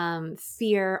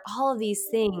 fear, all of these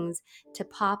things to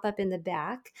pop up in the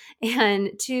back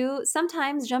and to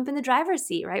sometimes jump in the driver's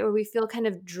seat, right? Where we feel kind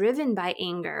of driven by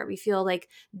anger. We feel like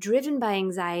driven by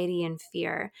anxiety and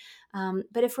fear.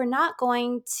 But if we're not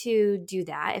going to do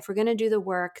that, if we're going to do the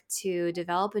work to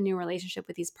develop a new relationship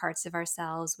with these parts of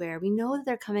ourselves where we know that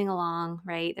they're coming along,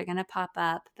 right? They're going to pop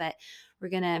up, but we're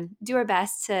going to do our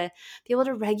best to be able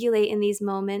to regulate in these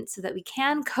moments so that we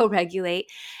can co regulate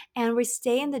and we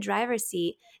stay in the driver's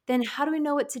seat, then how do we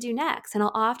know what to do next? And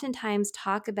I'll oftentimes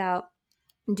talk about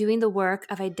doing the work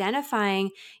of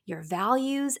identifying your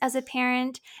values as a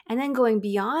parent and then going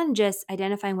beyond just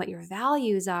identifying what your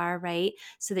values are, right?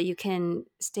 So that you can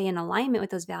stay in alignment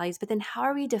with those values. But then how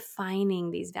are we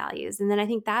defining these values? And then I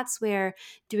think that's where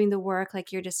doing the work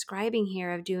like you're describing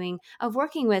here of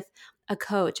working with a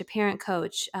coach, a parent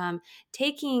coach,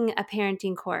 taking a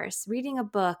parenting course, reading a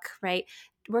book, right?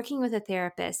 Working with a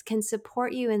therapist can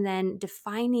support you in then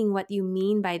defining what you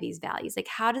mean by these values. Like,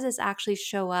 how does this actually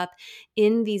show up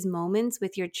in these moments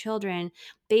with your children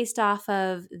based off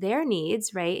of their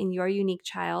needs, right? And your unique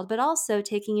child, but also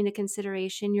taking into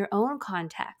consideration your own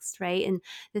context, right? And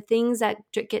the things that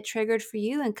get triggered for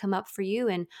you and come up for you,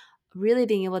 and really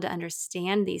being able to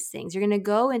understand these things. You're going to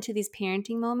go into these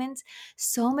parenting moments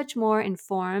so much more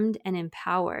informed and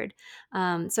empowered.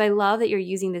 So I love that you're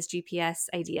using this GPS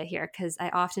idea here, because I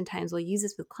oftentimes will use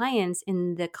this with clients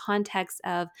in the context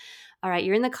of, all right,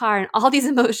 you're in the car and all these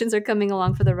emotions are coming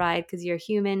along for the ride because you're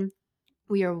human.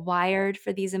 We are wired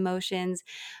for these emotions.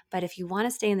 But if you want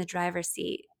to stay in the driver's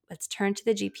seat, let's turn to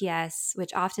the GPS,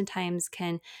 which oftentimes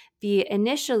can be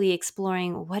initially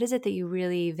exploring what is it that you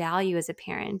really value as a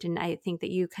parent. And I think that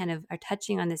you kind of are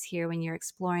touching on this here when you're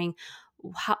exploring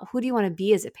who do you want to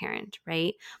be as a parent,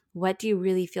 right? What do you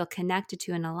really feel connected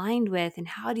to and aligned with? And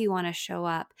how do you want to show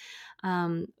up?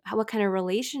 What kind of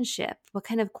relationship, what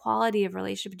kind of quality of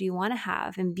relationship do you want to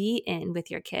have and be in with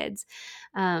your kids?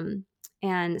 Um,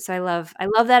 and so I love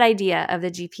that idea of the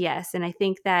GPS. And I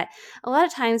think that a lot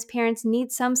of times parents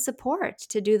need some support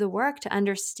to do the work to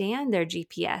understand their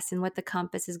GPS and what the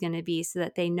compass is going to be so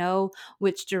that they know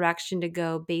which direction to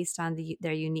go based on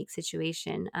their unique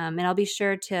situation. And I'll be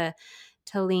sure to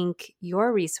link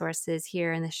your resources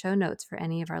here in the show notes for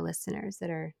any of our listeners that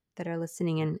are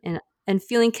listening and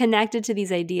feeling connected to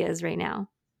these ideas right now.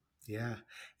 yeah.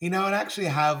 And actually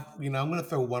I'm going to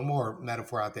throw one more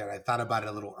metaphor out there. I thought about it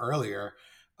a little earlier.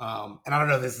 And I don't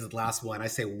know if this is the last one. I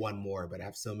say one more, but I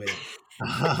have so many.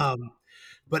 Um,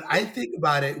 but I think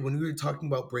about it when we were talking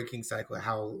about breaking cycle,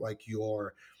 how like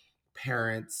your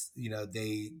parents,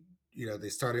 they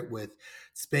started with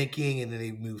spanking and then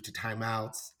they moved to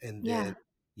timeouts and then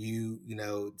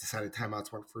Yeah. decided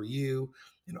timeouts weren't for you.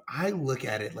 I look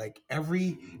at it like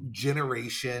every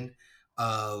generation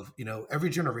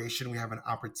we have an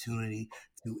opportunity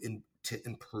to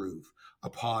improve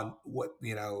upon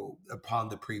upon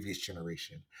the previous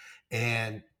generation.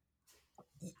 And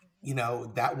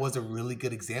that was a really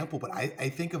good example. But I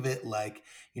think of it like,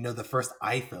 the first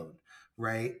iPhone,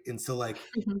 right? And so, like,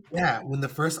 Mhm. yeah, when the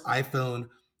first iPhone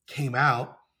came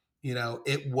out,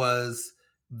 it was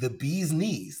the bee's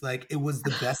knees. Like, it was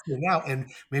the best thing out.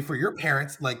 And maybe for your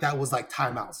parents, like, that was like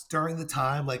timeouts during the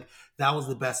time. Like, that was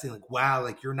the best thing. Like, wow,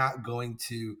 like, you're not going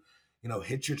to,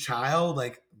 hit your child.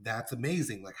 Like, that's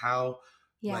amazing. Like, how,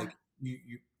 Yeah. like,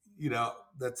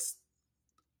 that's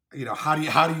how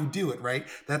do you do it, right?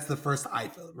 That's the first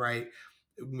iPhone, right?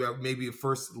 Maybe a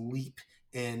first leap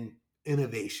in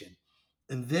innovation.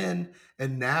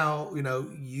 And now,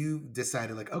 you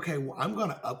decided like, okay, well, I'm going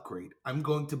to upgrade. I'm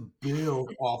going to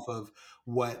build off of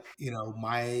what,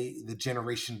 the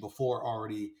generation before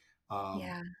already um,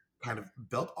 Yeah. kind of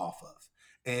built off of.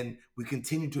 And we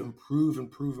continue to improve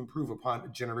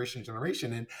upon generation.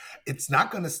 And it's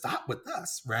not going to stop with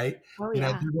us, right? Oh, There are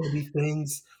yeah. going to be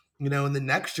things, in the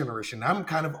next generation. I'm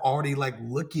kind of already like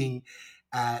looking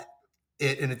at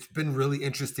it, and it's been really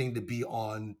interesting to be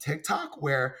on TikTok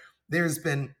where there's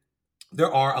been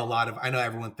there are a lot of, I know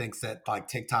everyone thinks that like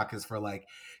TikTok is for like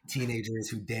teenagers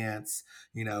who dance,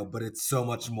 but it's so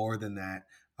much more than that.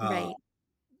 Uh, Right.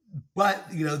 but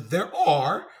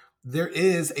there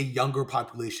is a younger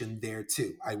population there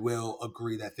too. I will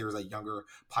agree that there's a younger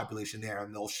population there,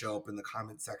 and they'll show up in the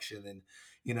comment section, and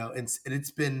and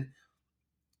it's been,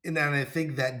 and then I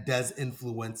think that does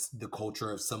influence the culture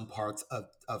of some parts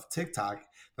of TikTok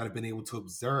that I've been able to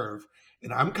observe.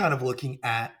 And I'm kind of looking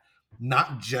at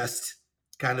not just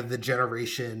kind of the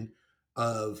generation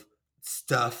of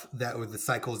stuff that were the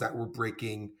cycles that we're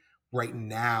breaking right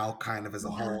now, kind of as a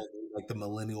Yeah. whole, like the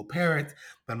millennial parent,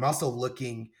 but I'm also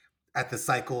looking at the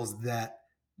cycles that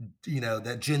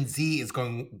that Gen Z is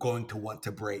going to want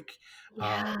to break.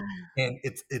 Um, Yeah. and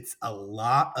it's a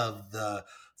lot of the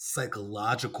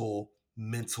psychological,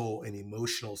 mental, and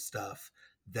emotional stuff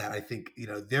that I think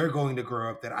they're going to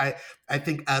grow up. That I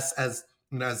think us as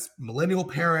as millennial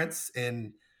parents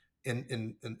and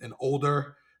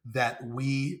older, that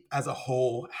we as a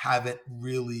whole haven't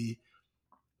really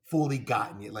fully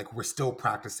gotten it. Like we're still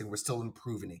practicing, we're still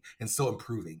improving and still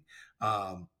improving.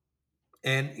 Um,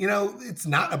 and it's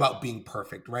not about being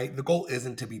perfect, right? The goal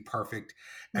isn't to be perfect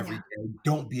every Yeah. day.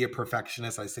 Don't be a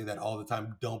perfectionist. I say that all the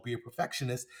time. Don't be a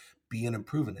perfectionist. Be an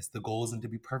improvementist. The goal isn't to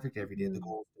be perfect every day. The Mm.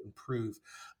 goal is to improve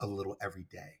a little every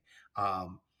day.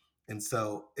 Um, and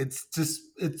so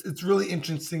it's really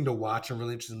interesting to watch and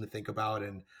really interesting to think about.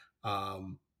 And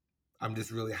um, I'm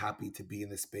just really happy to be in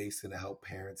this space and to help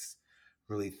parents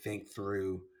really think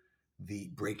through the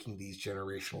breaking these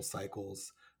generational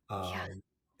cycles, Yeah.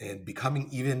 and becoming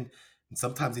even, and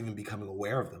sometimes even becoming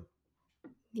aware of them.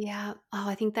 Yeah. Oh,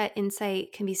 I think that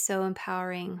insight can be so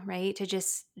empowering, right? To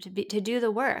do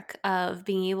the work of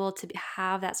being able to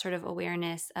have that sort of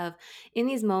awareness of in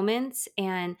these moments,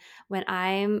 and when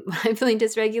I'm I'm feeling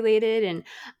dysregulated and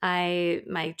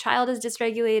my child is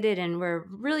dysregulated and we're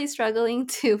really struggling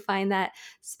to find that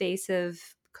space of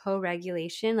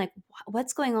co-regulation, like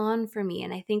what's going on for me?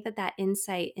 And I think that that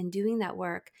insight and doing that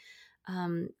work,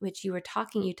 which you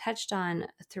touched on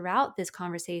throughout this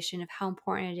conversation of how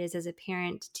important it is as a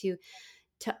parent to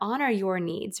honor your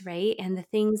needs, right, and the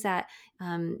things that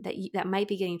that might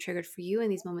be getting triggered for you in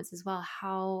these moments as well.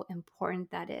 How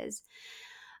important that is.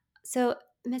 So,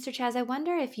 Mr. Chaz, I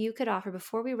wonder if you could offer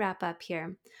before we wrap up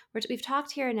here. We've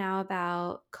talked here now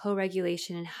about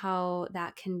co-regulation and how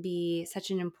that can be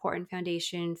such an important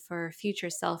foundation for future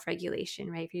self-regulation,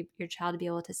 right? For your child to be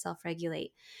able to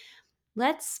self-regulate.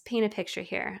 Let's paint a picture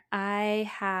here. I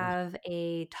have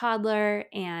a toddler,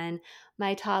 and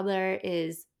my toddler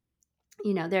is,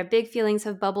 their big feelings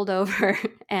have bubbled over,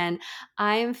 and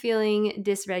I'm feeling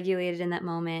dysregulated in that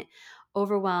moment,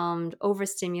 overwhelmed,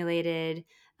 overstimulated.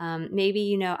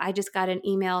 Maybe, I just got an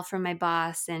email from my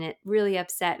boss and it really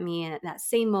upset me. And at that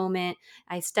same moment,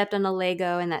 I stepped on a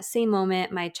Lego. And that same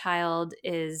moment, my child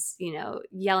is,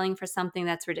 yelling for something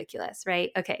that's ridiculous, right?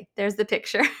 Okay, there's the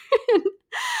picture.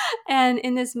 And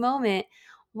in this moment,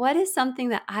 what is something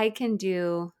that I can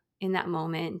do in that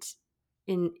moment,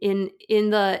 in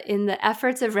the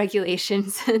efforts of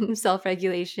regulations and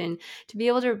self-regulation, to be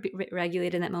able to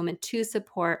regulate in that moment to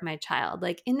support my child?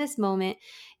 Like in this moment,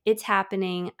 it's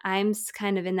happening. I'm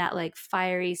kind of in that like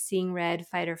fiery, seeing red,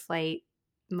 fight or flight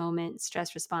moment.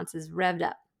 Stress response is revved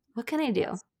up. What can I do?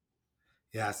 Yes.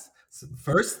 Yes. So the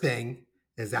first thing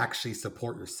is actually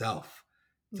support yourself,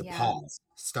 to Yeah. pause,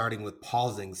 starting with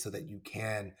pausing so that you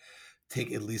can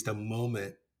take at least a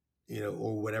moment,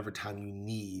 or whatever time you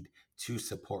need to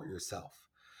support yourself.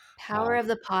 Power Um, of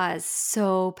the pause.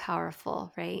 So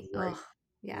powerful, right? Right. Oh,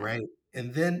 yeah. Right.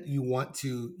 And then you want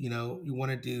to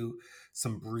do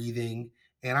some breathing.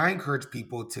 And I encourage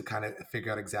people to kind of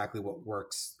figure out exactly what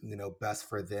works, best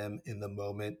for them in the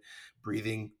moment.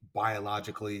 Breathing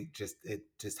biologically it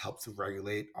just helps to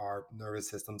regulate our nervous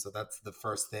system. So that's the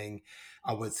first thing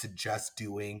I would suggest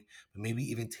doing. But maybe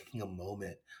even taking a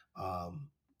moment.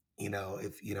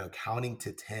 If counting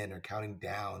to 10 or counting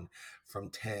down from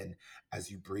 10 as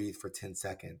you breathe for 10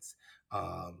 seconds,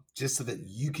 just so that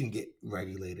you can get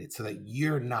regulated, so that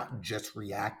you're not just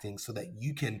reacting, so that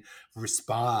you can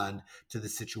respond to the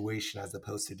situation as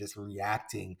opposed to just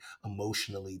reacting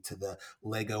emotionally to the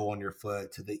Lego on your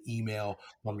foot, to the email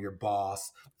from your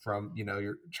boss, from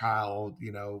your child,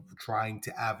 trying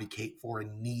to advocate for a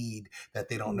need that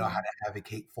they don't know how Yeah. to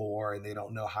advocate for and they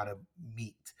don't know how to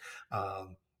meet.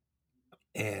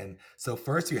 And so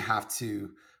first you have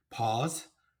to pause,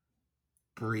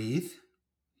 breathe,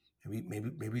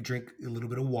 maybe drink a little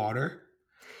bit of water.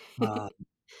 Um,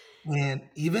 and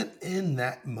even in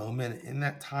that moment, in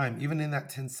that time, even in that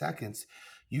 10 seconds,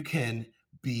 you can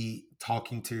be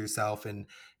talking to yourself and,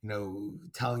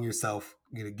 telling yourself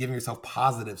giving yourself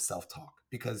positive self-talk,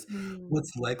 because Mm.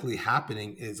 what's likely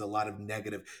happening is a lot of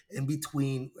negative in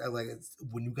between. Like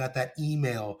when you got that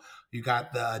email, you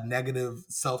got the negative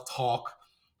self-talk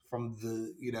from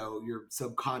the your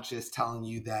subconscious telling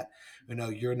you that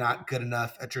you're not good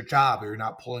enough at your job, or you're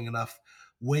not pulling enough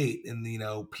weight, and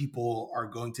people are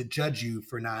going to judge you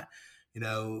for not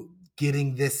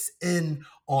getting this in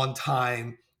on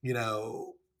time,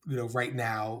 right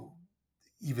now,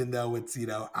 even though it's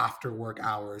after work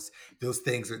hours. Those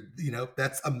things are,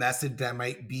 that's a message that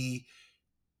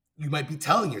you might be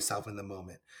telling yourself in the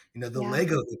moment. The Yeah.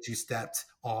 Lego that you stepped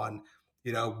on,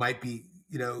 might be,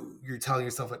 you're telling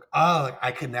yourself like, oh, like,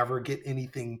 I can never get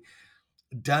anything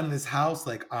done in this house.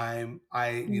 Like Mm.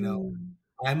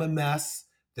 I'm a mess.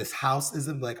 This house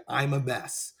isn't, like, I'm a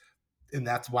mess, and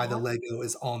that's why the Yep. Lego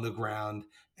is on the ground.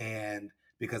 And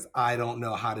because I don't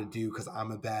know how to do, because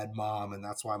I'm a bad mom, and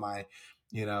that's why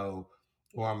you know,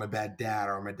 or I'm a bad dad,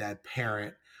 or I'm a bad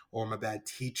parent, or I'm a bad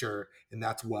teacher, and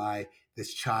that's why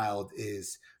this child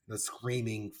is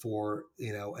screaming for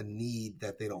a need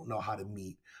that they don't know how to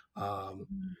meet. Um,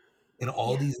 Mm. and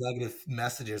all Yeah. these negative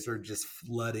messages are just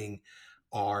flooding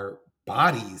our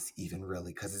bodies, even,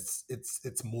 really, because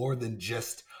it's more than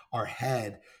just our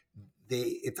head.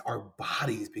 It's our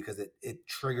bodies, because it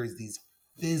triggers these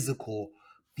physical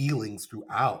feelings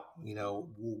throughout.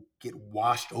 We'll get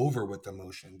washed over with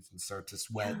emotions and start to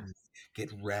sweat Yeah. and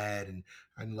get red,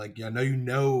 and like, I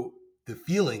know the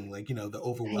feeling, like, the I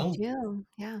overwhelming. do.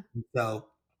 Yeah.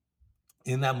 So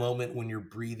in that moment, when you're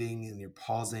breathing and you're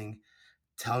pausing,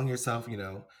 telling yourself,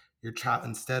 your child,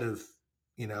 instead of,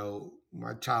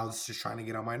 my child's just trying to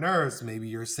get on my nerves, maybe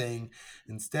you're saying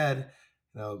instead,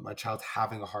 my child's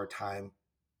having a hard time,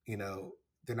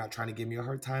 they're not trying to give me a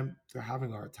hard time, they're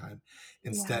having a hard time. Yeah.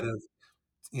 Instead of,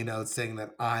 saying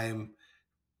that I'm,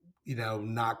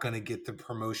 not going to get the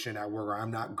promotion at work, or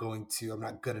I'm not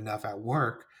good enough at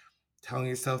work, telling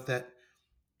yourself that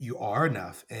you are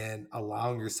enough, and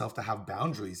allowing yourself to have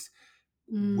boundaries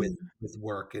with Mm.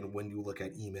 work. And when you look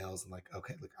at emails, and like,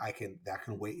 okay, look, that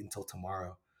can wait until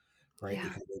tomorrow, right? It Yeah.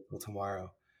 can wait until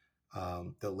tomorrow.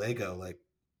 The Lego, like,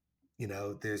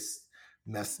 there's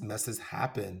messes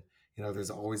happen.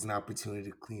 There's always an opportunity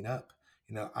to clean up.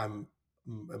 I'm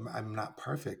not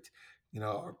perfect.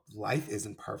 Life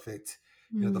isn't perfect.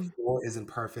 The Mm. floor isn't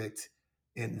perfect,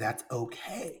 and that's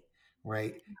okay,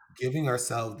 right? Giving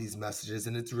ourselves these messages,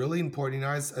 and it's really important.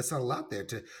 I said a lot there,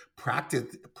 to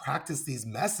practice these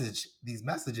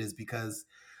messages, because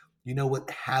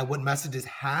what messages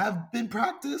have been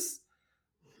practiced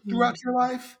throughout Mm. your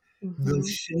life? Those Mhm.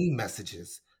 shame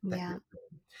messages that Yeah. you're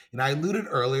and I alluded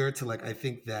earlier to, like, I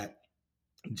think that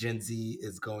Gen Z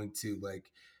is going to,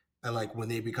 like, like, when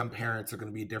they become parents, are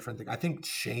going to be a different thing. I think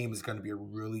shame is going to be a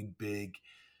really big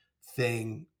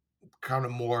thing. Kind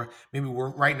of more, maybe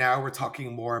right now we're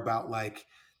talking more about, like,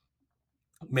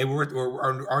 maybe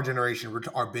our generation,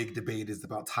 our big debate is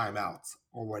about timeouts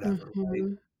or whatever, right?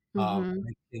 Mhm. Mhm.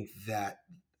 I think that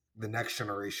the next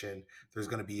generation, there's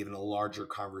going to be even a larger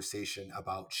conversation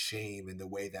about shame, and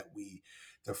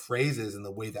the phrases, and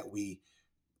the way that we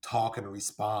talk and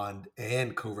respond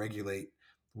and co-regulate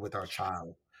with our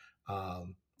child.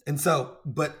 And so,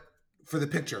 but for the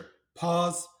picture,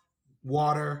 pause,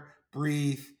 water,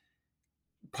 breathe,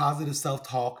 positive self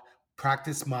talk,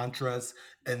 practice mantras,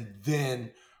 and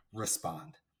then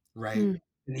respond, right? Mm.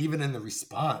 And even in the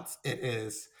response, it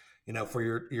is, for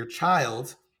your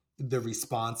child, the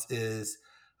response is,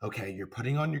 okay, you're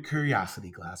putting on your curiosity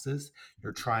glasses,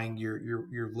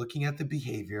 you're looking at the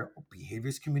behavior. Behavior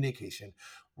is communication.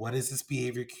 What is this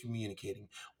behavior communicating?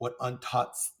 What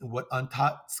untaught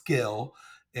skill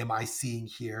am I seeing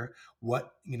here?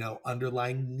 What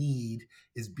underlying need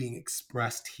is being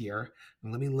expressed here?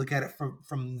 And let me look at it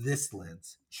from this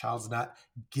lens. Child's not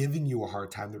giving you a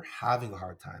hard time, they're having a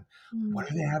hard time. What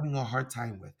Mm. are they having a hard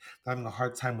time with? They're having a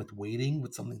hard time with waiting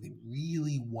with something they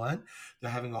really want. They're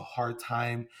having a hard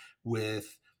time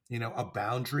with a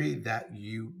boundary that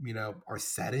are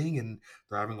setting, and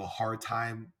they're having a hard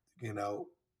time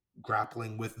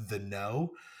grappling with the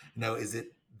no. Is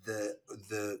it the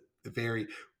very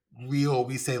real,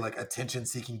 we say, like, attention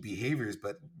seeking behaviors,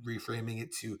 but reframing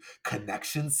it to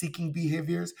connection seeking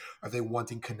behaviors? Are they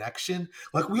wanting connection?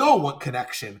 Like, we all want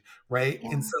connection, right?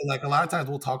 And Yeah. so, like, a lot of times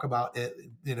we'll talk about it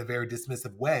in a very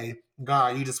dismissive way.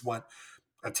 God, you just want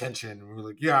attention. And we're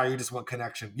like, yeah, you just want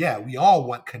connection. Yeah, we all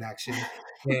want connection.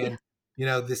 Yeah.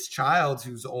 And this child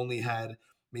who's only had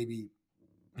maybe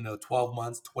 12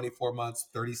 months, 24 months,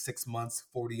 36 months,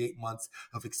 48 months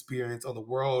of experience on the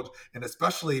world. And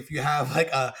especially if you have,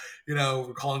 like,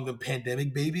 we're calling them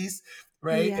pandemic babies,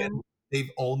 right? Yeah. And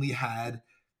they've only had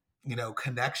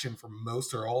connection for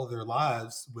most or all of their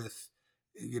lives with,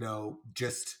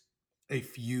 just a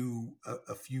few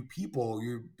people.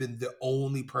 You've been the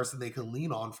only person they can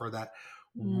lean on for that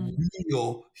Mm,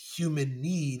 real human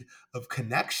need of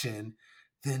connection.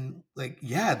 Then, like,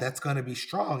 yeah, that's going to be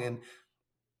strong.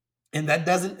 And that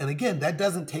doesn't, and again, that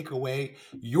doesn't take away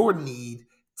your need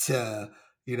to,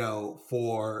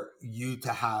 for you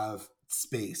to have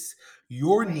space,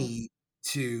 your right. need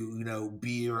to,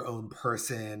 be your own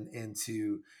person, and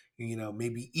to,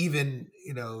 maybe even,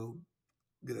 you know,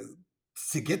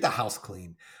 to get the house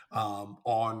clean,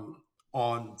 on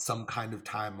some kind of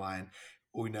timeline,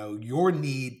 or, your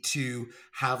need to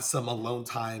have some alone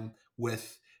time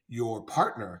with your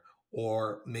partner,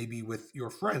 or maybe with your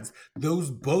friends.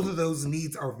 Those Both of those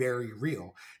needs are very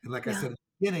real. And like I Yeah. said at the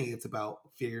beginning, it's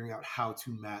about figuring out how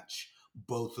to match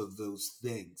both of those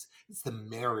things. It's the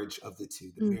marriage of the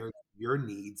two, the Mm, marriage of your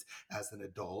needs as an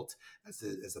adult, as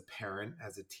a parent,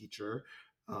 as a teacher,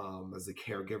 as a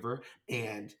caregiver,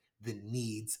 and the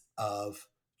needs of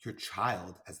your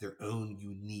child as their own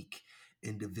unique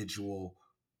individual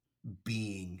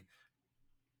being,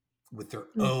 with their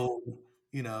mm, own,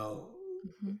 you know,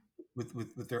 mhm,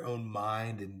 with their own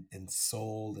mind and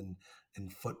soul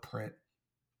and footprint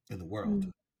in the world.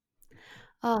 mm.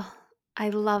 Oh, I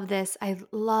love this. I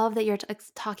love that you're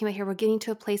talking about here. We're getting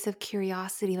to a place of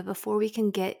curiosity, but before we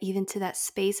can get even to that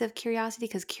space of curiosity,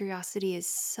 because curiosity is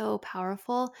so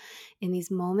powerful in these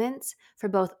moments for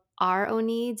both our own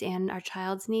needs and our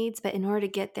child's needs. But in order to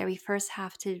get there, we first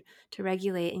have to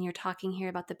regulate. And you're talking here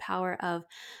about the power of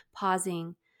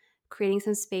pausing, creating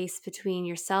some space between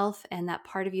yourself and that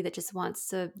part of you that just wants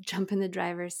to jump in the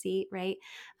driver's seat, right?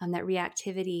 That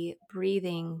reactivity,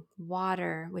 breathing,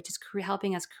 water, which is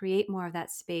helping us create more of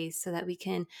that space so that we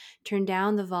can turn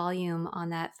down the volume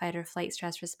on that fight or flight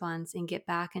stress response and get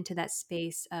back into that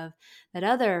space of that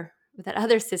other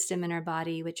system in our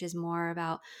body, which is more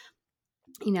about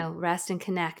rest and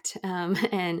connect.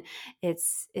 And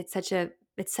it's such a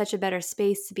better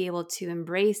space to be able to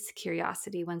embrace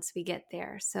curiosity once we get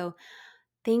there. So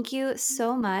thank you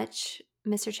so much,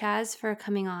 Mr. Chaz, for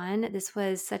coming on. This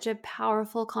was such a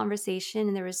powerful conversation,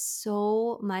 and there was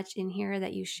so much in here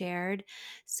that you shared.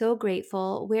 So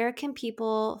grateful. Where can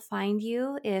people find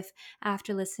you if,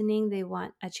 after listening, they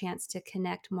want a chance to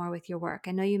connect more with your work?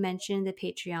 I know you mentioned the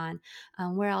Patreon.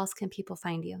 Where else can people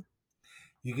find you?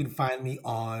 You can find me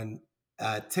on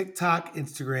TikTok,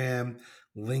 Instagram,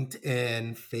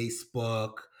 LinkedIn,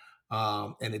 Facebook,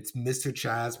 and it's Mr.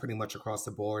 Chaz pretty much across the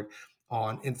board.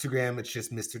 On Instagram, it's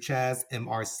just Mr. Chaz,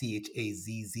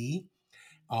 MrChazz.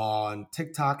 On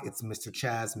TikTok, it's Mr.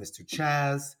 Chaz, Mr.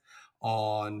 Chaz.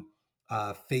 On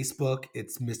Facebook,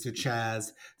 it's Mr.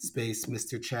 Chaz space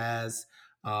Mr. Chaz.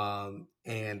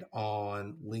 And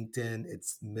on LinkedIn,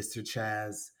 it's Mr.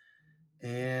 Chaz.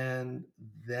 And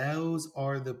those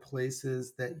are the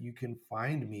places that you can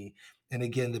find me. And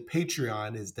again, the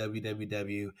Patreon is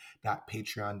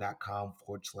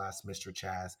www.patreon.com/Mr.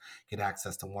 Chaz. Get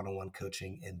access to one-on-one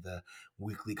coaching and the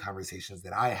weekly conversations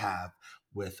that I have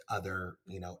with other,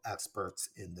 experts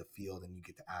in the field, and you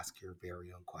get to ask your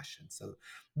very own questions. So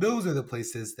those are the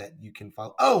places that you can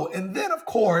follow. Oh, and then of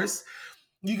course,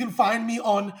 you can find me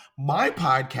on my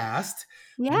podcast,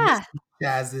 Yeah. Mr.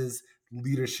 Chaz's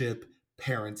Leadership,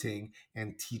 Parenting,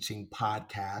 and Teaching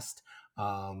Podcast.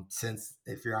 Since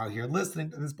if you're out here listening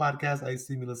to this podcast, I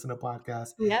assume you listen to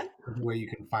podcasts, Yep. where you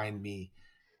can find me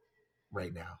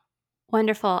right now.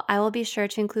 Wonderful. I will be sure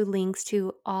to include links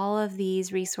to all of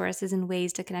these resources and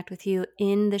ways to connect with you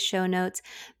in the show notes.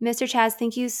 Mr. Chaz,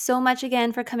 thank you so much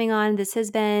again for coming on. This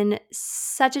has been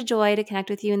such a joy to connect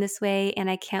with you in this way, and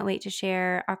I can't wait to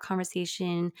share our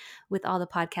conversation with all the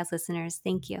podcast listeners.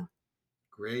 Thank you.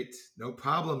 Great. No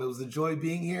problem. It was a joy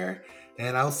being here,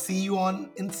 and I'll see you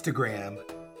on Instagram.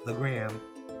 The gram.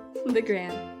 The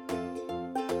Gram.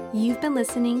 You've been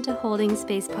listening to Holding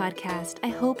Space Podcast. I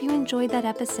hope you enjoyed that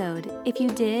episode. If you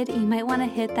did, you might want to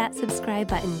hit that subscribe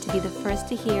button to be the first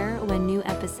to hear when new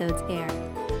episodes air.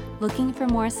 Looking for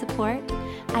more support?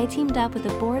 I teamed up with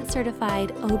a board-certified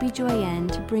OBGYN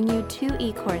to bring you 2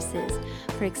 e-courses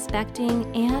for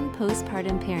expecting and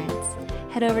postpartum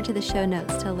parents. Head over to the show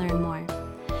notes to learn more.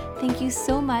 Thank you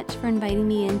so much for inviting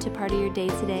me into part of your day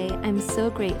today. I'm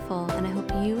so grateful, and I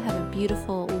hope you have a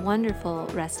beautiful, wonderful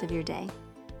rest of your day.